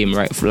always the aim,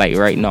 right? Like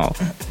right now.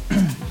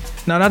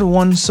 Now, that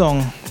one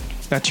song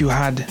that you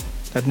had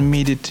that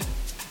made it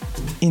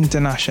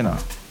international,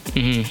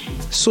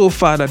 so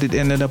far that it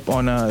ended up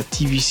on a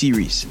TV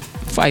series.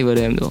 5 of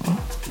them though.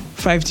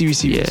 5 TV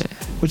series. Yeah.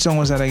 Which song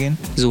was that again?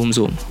 Zoom.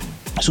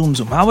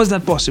 How was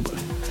that possible?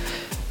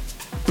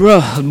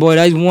 Bruh, boy,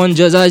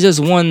 that's just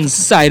one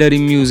side of the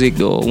music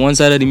though. One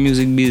side of the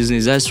music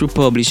business. That's through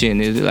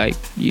publishing. It's like,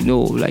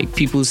 like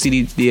people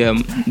see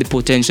the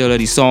potential of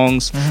the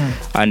songs,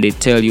 and they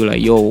tell you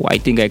like, yo, I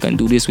think I can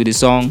do this with the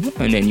song,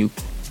 and then you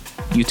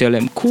tell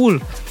them, cool.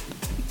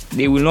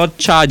 They will not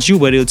charge you,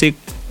 but they'll take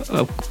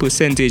a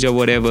percentage of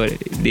whatever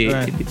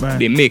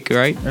they make,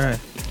 right?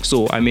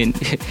 So I mean,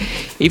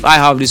 if I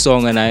have the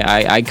song and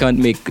I can't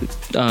make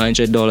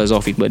 $100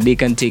 off it, but they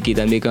can take it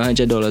and make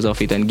 $100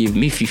 off it and give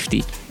me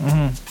 50,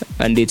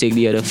 and they take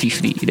the other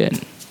 50, then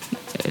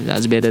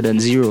that's better than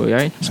 0,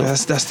 right? So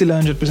that's still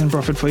 100%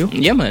 profit for you?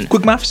 Yeah, man.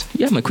 Quick maths?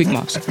 Yeah, man. Quick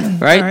maths.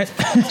 Right?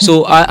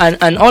 So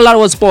and all that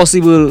was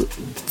possible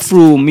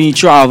through me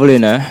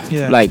traveling,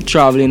 like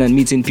traveling and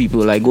meeting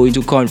people, like going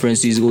to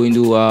conferences, going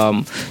to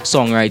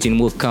songwriting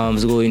work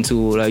camps, going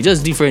to like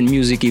just different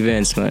music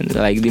events, man.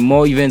 Like the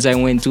more events I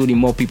went to, the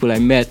more people I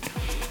met,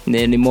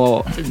 then the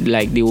more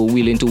like they were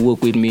willing to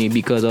work with me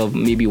because of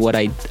maybe what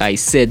I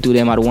said to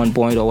them at one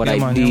point, or what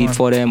I did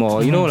for them,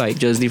 or like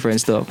just different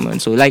stuff, man.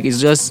 So like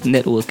it's just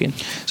networking.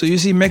 So you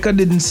see, Mecca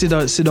didn't sit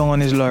down on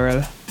his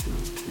laurel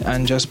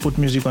and just put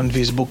music on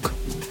Facebook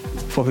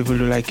for people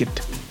to like it.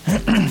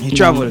 He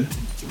traveled.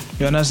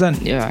 You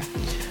understand? Yeah.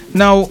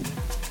 Now,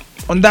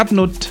 on that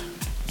note,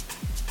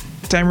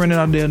 time running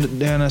out there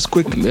and it's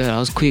quick. Yeah, that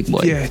was quick,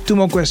 boy. Yeah, 2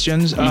 more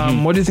questions.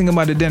 What do you think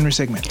about the Denry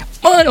segment?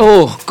 Man,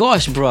 oh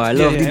gosh, bro, I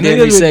love the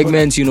Denry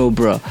segment,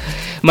 bro.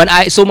 Man,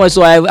 I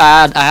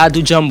had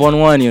to jump on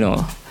one,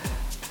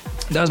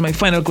 That was my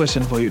final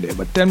question for you there.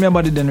 But tell me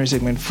about the Denry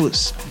segment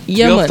first.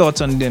 Yeah, Your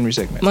thoughts on the Denry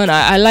segment. Man,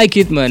 I like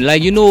it, man.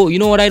 Like, you know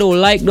what I don't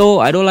like though?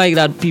 I don't like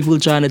that people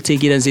trying to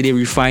take it and say they're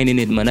refining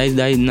it, man.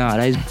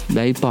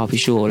 That poppy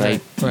show.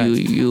 Like,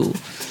 you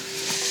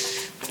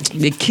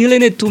they're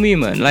killing it to me,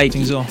 man. Like,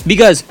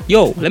 because,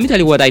 let me tell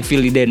you what I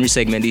feel the Denry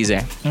segment is.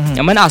 A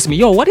man ask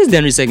me, what is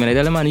Denry segment? I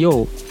tell him, man,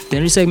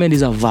 Denry segment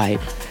is a vibe.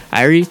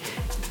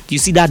 You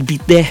see that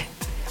beat there?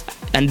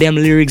 And them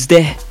lyrics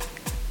there?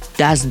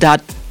 That's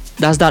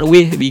that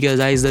way, because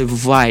that is the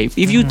vibe.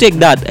 If you take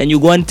that and you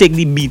go and take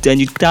the beat and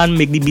you can't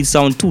make the beat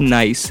sound too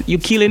nice, you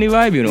kill any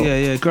vibe,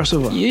 Yeah,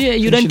 crossover. Yeah,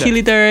 you don't kill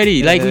it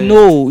already.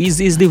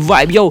 It's the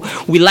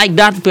vibe. We like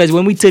that because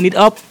when we turn it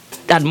up,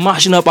 that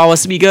mashing up our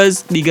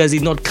speakers because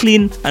it's not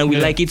clean and we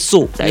like it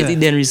so. That is the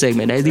Denry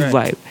segment. That is the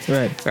vibe.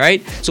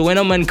 Right? So when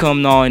a man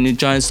come now and he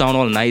try and sound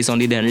all nice on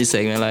the Denry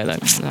segment, man,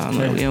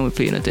 we ain't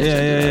paying attention.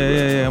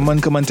 Yeah. A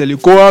man come and tell you,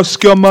 go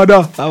ask your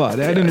mother.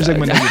 That Denry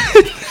segment again.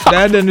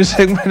 That Denry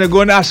segment,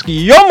 go and ask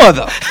your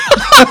mother.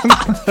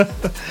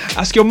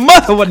 Ask your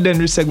mother what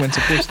Denry segment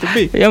supposed to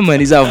be. Yeah,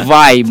 man, it's a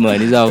vibe,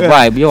 man. It's a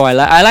vibe.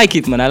 I like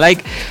it, man. I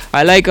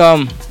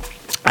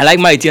like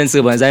Mighty and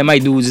Servants. I my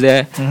dudes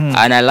there,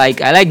 and I like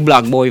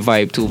Black Boy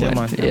vibe too,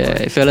 man.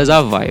 Fellas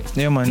have vibe.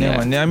 Yeah,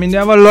 man. I mean, they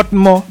have a lot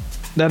more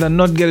that are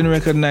not getting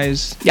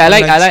recognized. Yeah, I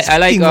like.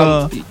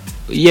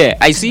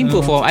 I see him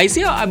perform. I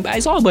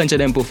saw a bunch of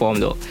them perform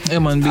though. Yeah,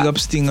 man. Big up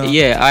Stinger.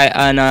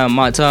 And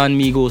Marta and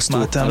Migos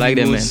too. I like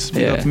them, man.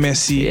 Big up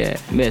Messi. Yeah,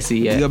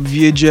 Messi. Yeah. Big up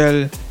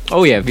VHL.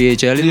 Oh yeah,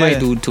 VHL is my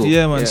dude too.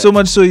 Yeah, man. So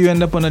much so you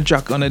end up on a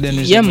track on a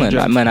Dennis. Yeah,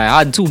 man. I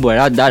had to,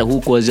 but that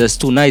hook was just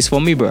too nice for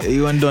me, bro.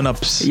 You and done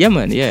ups. Yeah,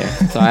 man. Yeah.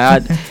 So I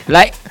had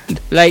like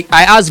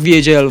I asked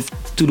VHL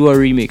to do a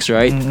remix,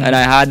 right? And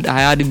I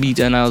had the beat,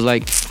 and I was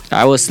like,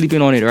 I was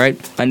sleeping on it, right?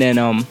 And then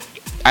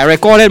I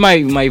recorded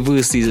my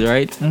verses,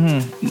 right?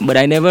 But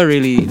I never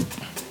really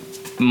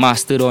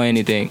mastered or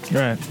anything.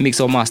 Right. Mix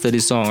or master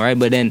this song, right?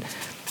 But then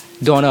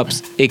Don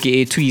Ups,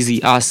 aka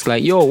Tweezy, asked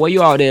like, "Yo, what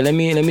you out there? Let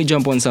me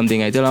jump on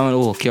something." I tell him,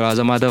 "Oh, okay, as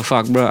a matter of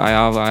fact, bro, I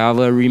have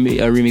a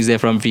remix there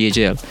from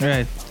VHL."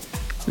 Right.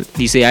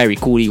 He say, "I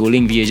cool." He go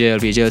link VHL.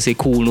 VHL say,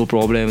 "Cool, no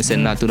problem."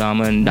 Send that to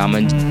them and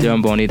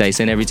jump on it. I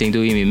send everything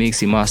to him. He mix,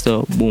 he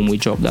master. Boom, we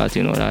drop that.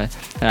 You know that.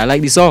 And I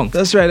like the song.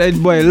 That's right,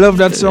 boy. I love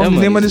that song.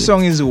 The name of the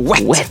song is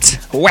Wet.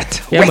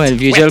 Yeah, man.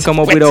 VHL come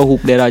up with a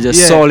hook that are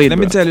just solid. Let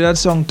me tell you, that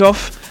song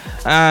tough.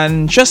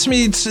 And trust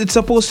me, it's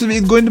supposed to be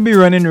going to be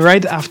running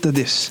right after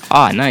this.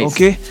 Ah, nice.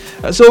 Okay,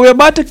 so we're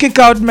about to kick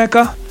out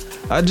Mecca.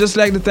 I'd just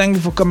like to thank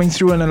you for coming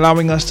through and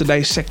allowing us to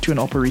dissect you and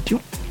operate you.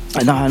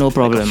 No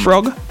problem. Like a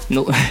frog?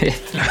 No.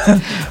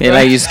 Yeah,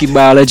 like you skip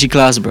biology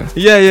class, bro.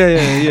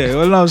 Yeah.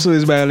 Well, now so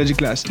is biology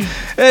class.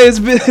 Hey,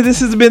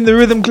 this has been the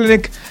Rhythm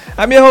Clinic.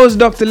 I'm your host,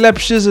 Dr. Lep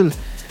Shizzl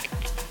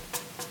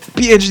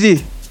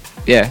PHD.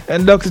 Yeah.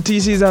 And Dr.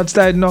 TC is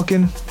outside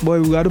knocking. Boy,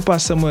 we got to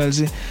pass somewhere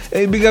else.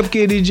 Hey, big up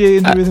KDJ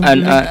in the Rhythm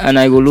Clinic. And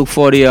I go look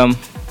for the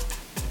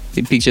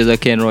pictures of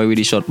Ken Roy with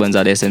the short buns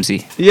at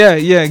SMC.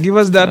 Yeah. Give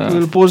us that.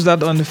 We'll post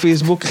that on the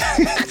Facebook.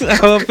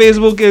 Our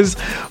Facebook is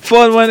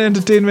 4-1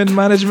 Entertainment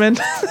Management.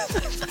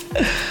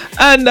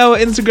 And our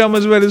Instagram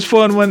as well is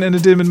 4-1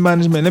 Entertainment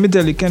Management. Let me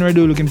tell you, Ken Roy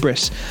do look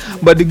impressed.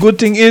 But the good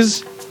thing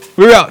is,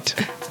 we're out.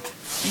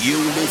 You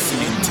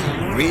listening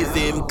to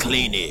Rhythm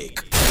Clinic.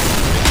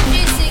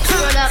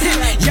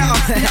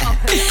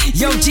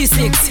 Yo,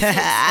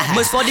 G6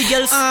 Much for the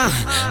girls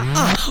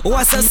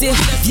what's I say?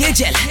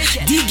 VHL,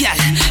 D-Gal,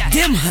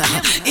 them,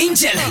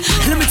 Angel.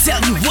 Let me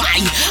tell you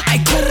why I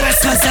call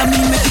us, cause I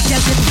mean make the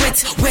girl get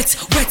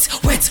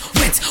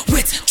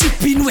wet,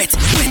 dripping wet.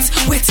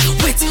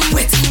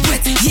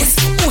 Yes,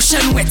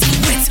 ocean wet.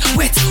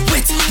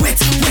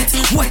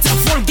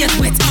 Waterfall get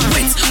wet.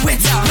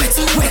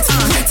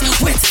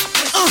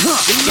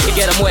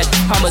 Get them wet,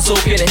 I'm a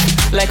soak in it.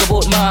 Like a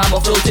boat, I'm a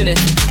float in it.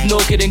 No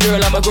kidding,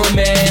 girl, I'm a grown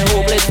man.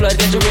 Hopeless flood,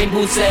 get your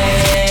rainbow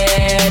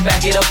sand.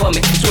 Back it up for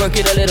me, twerk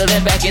it a little,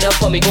 then back it up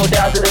for me. Go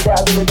down to the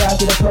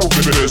floor.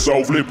 Baby, that's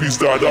how flippy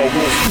start out.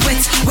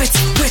 Wet,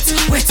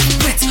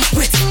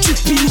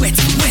 dripping wet.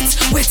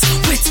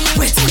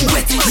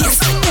 Yes,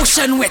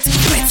 ocean wet.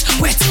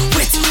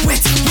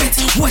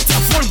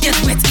 Waterfall get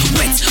wet.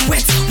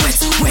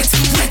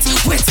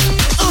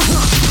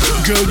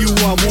 Girl, you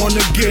I want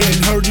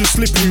again. Heard you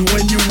slippery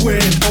when you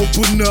win.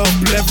 Open up,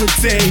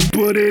 levitate,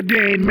 put it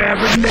in,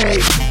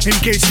 marinate. In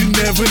case you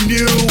never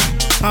knew,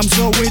 I'm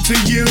so into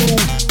you.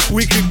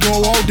 We could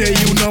go all day,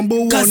 you number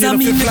one. Cause I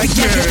mean like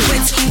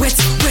wet,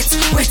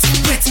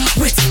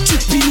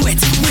 dripping wet.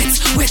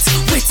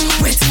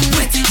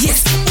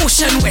 Yes,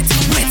 ocean wet.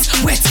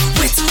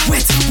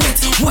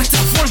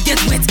 Waterfall get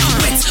wet.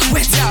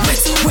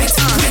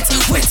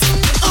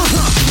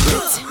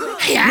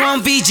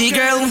 One VG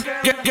girl. One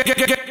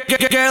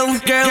VG girl.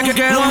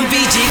 One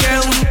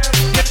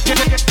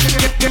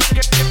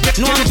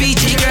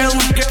VG girl.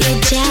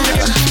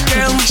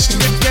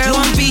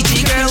 One VG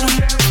girl.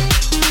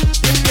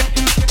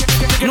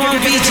 One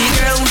VG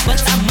girl. But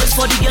I'm much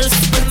for the girls.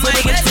 Much for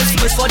the girls.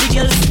 Much for the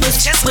girls.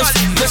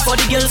 Much for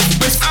the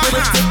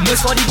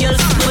girls.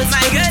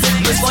 My girl.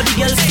 Much for the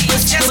girls. Much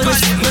for the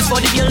girls. Much for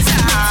the girls.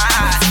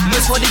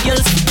 Much for the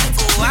girls.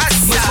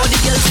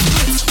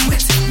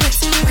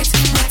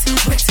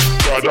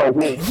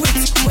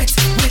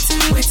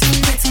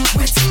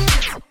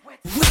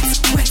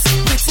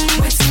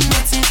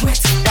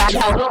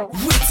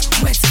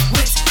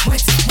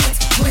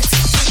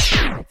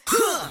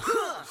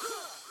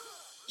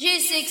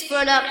 G6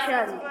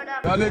 Production.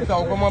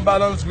 Y'all come on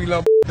balance, we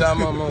love that,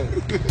 mama.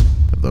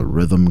 The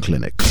Rhythm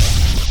Clinic.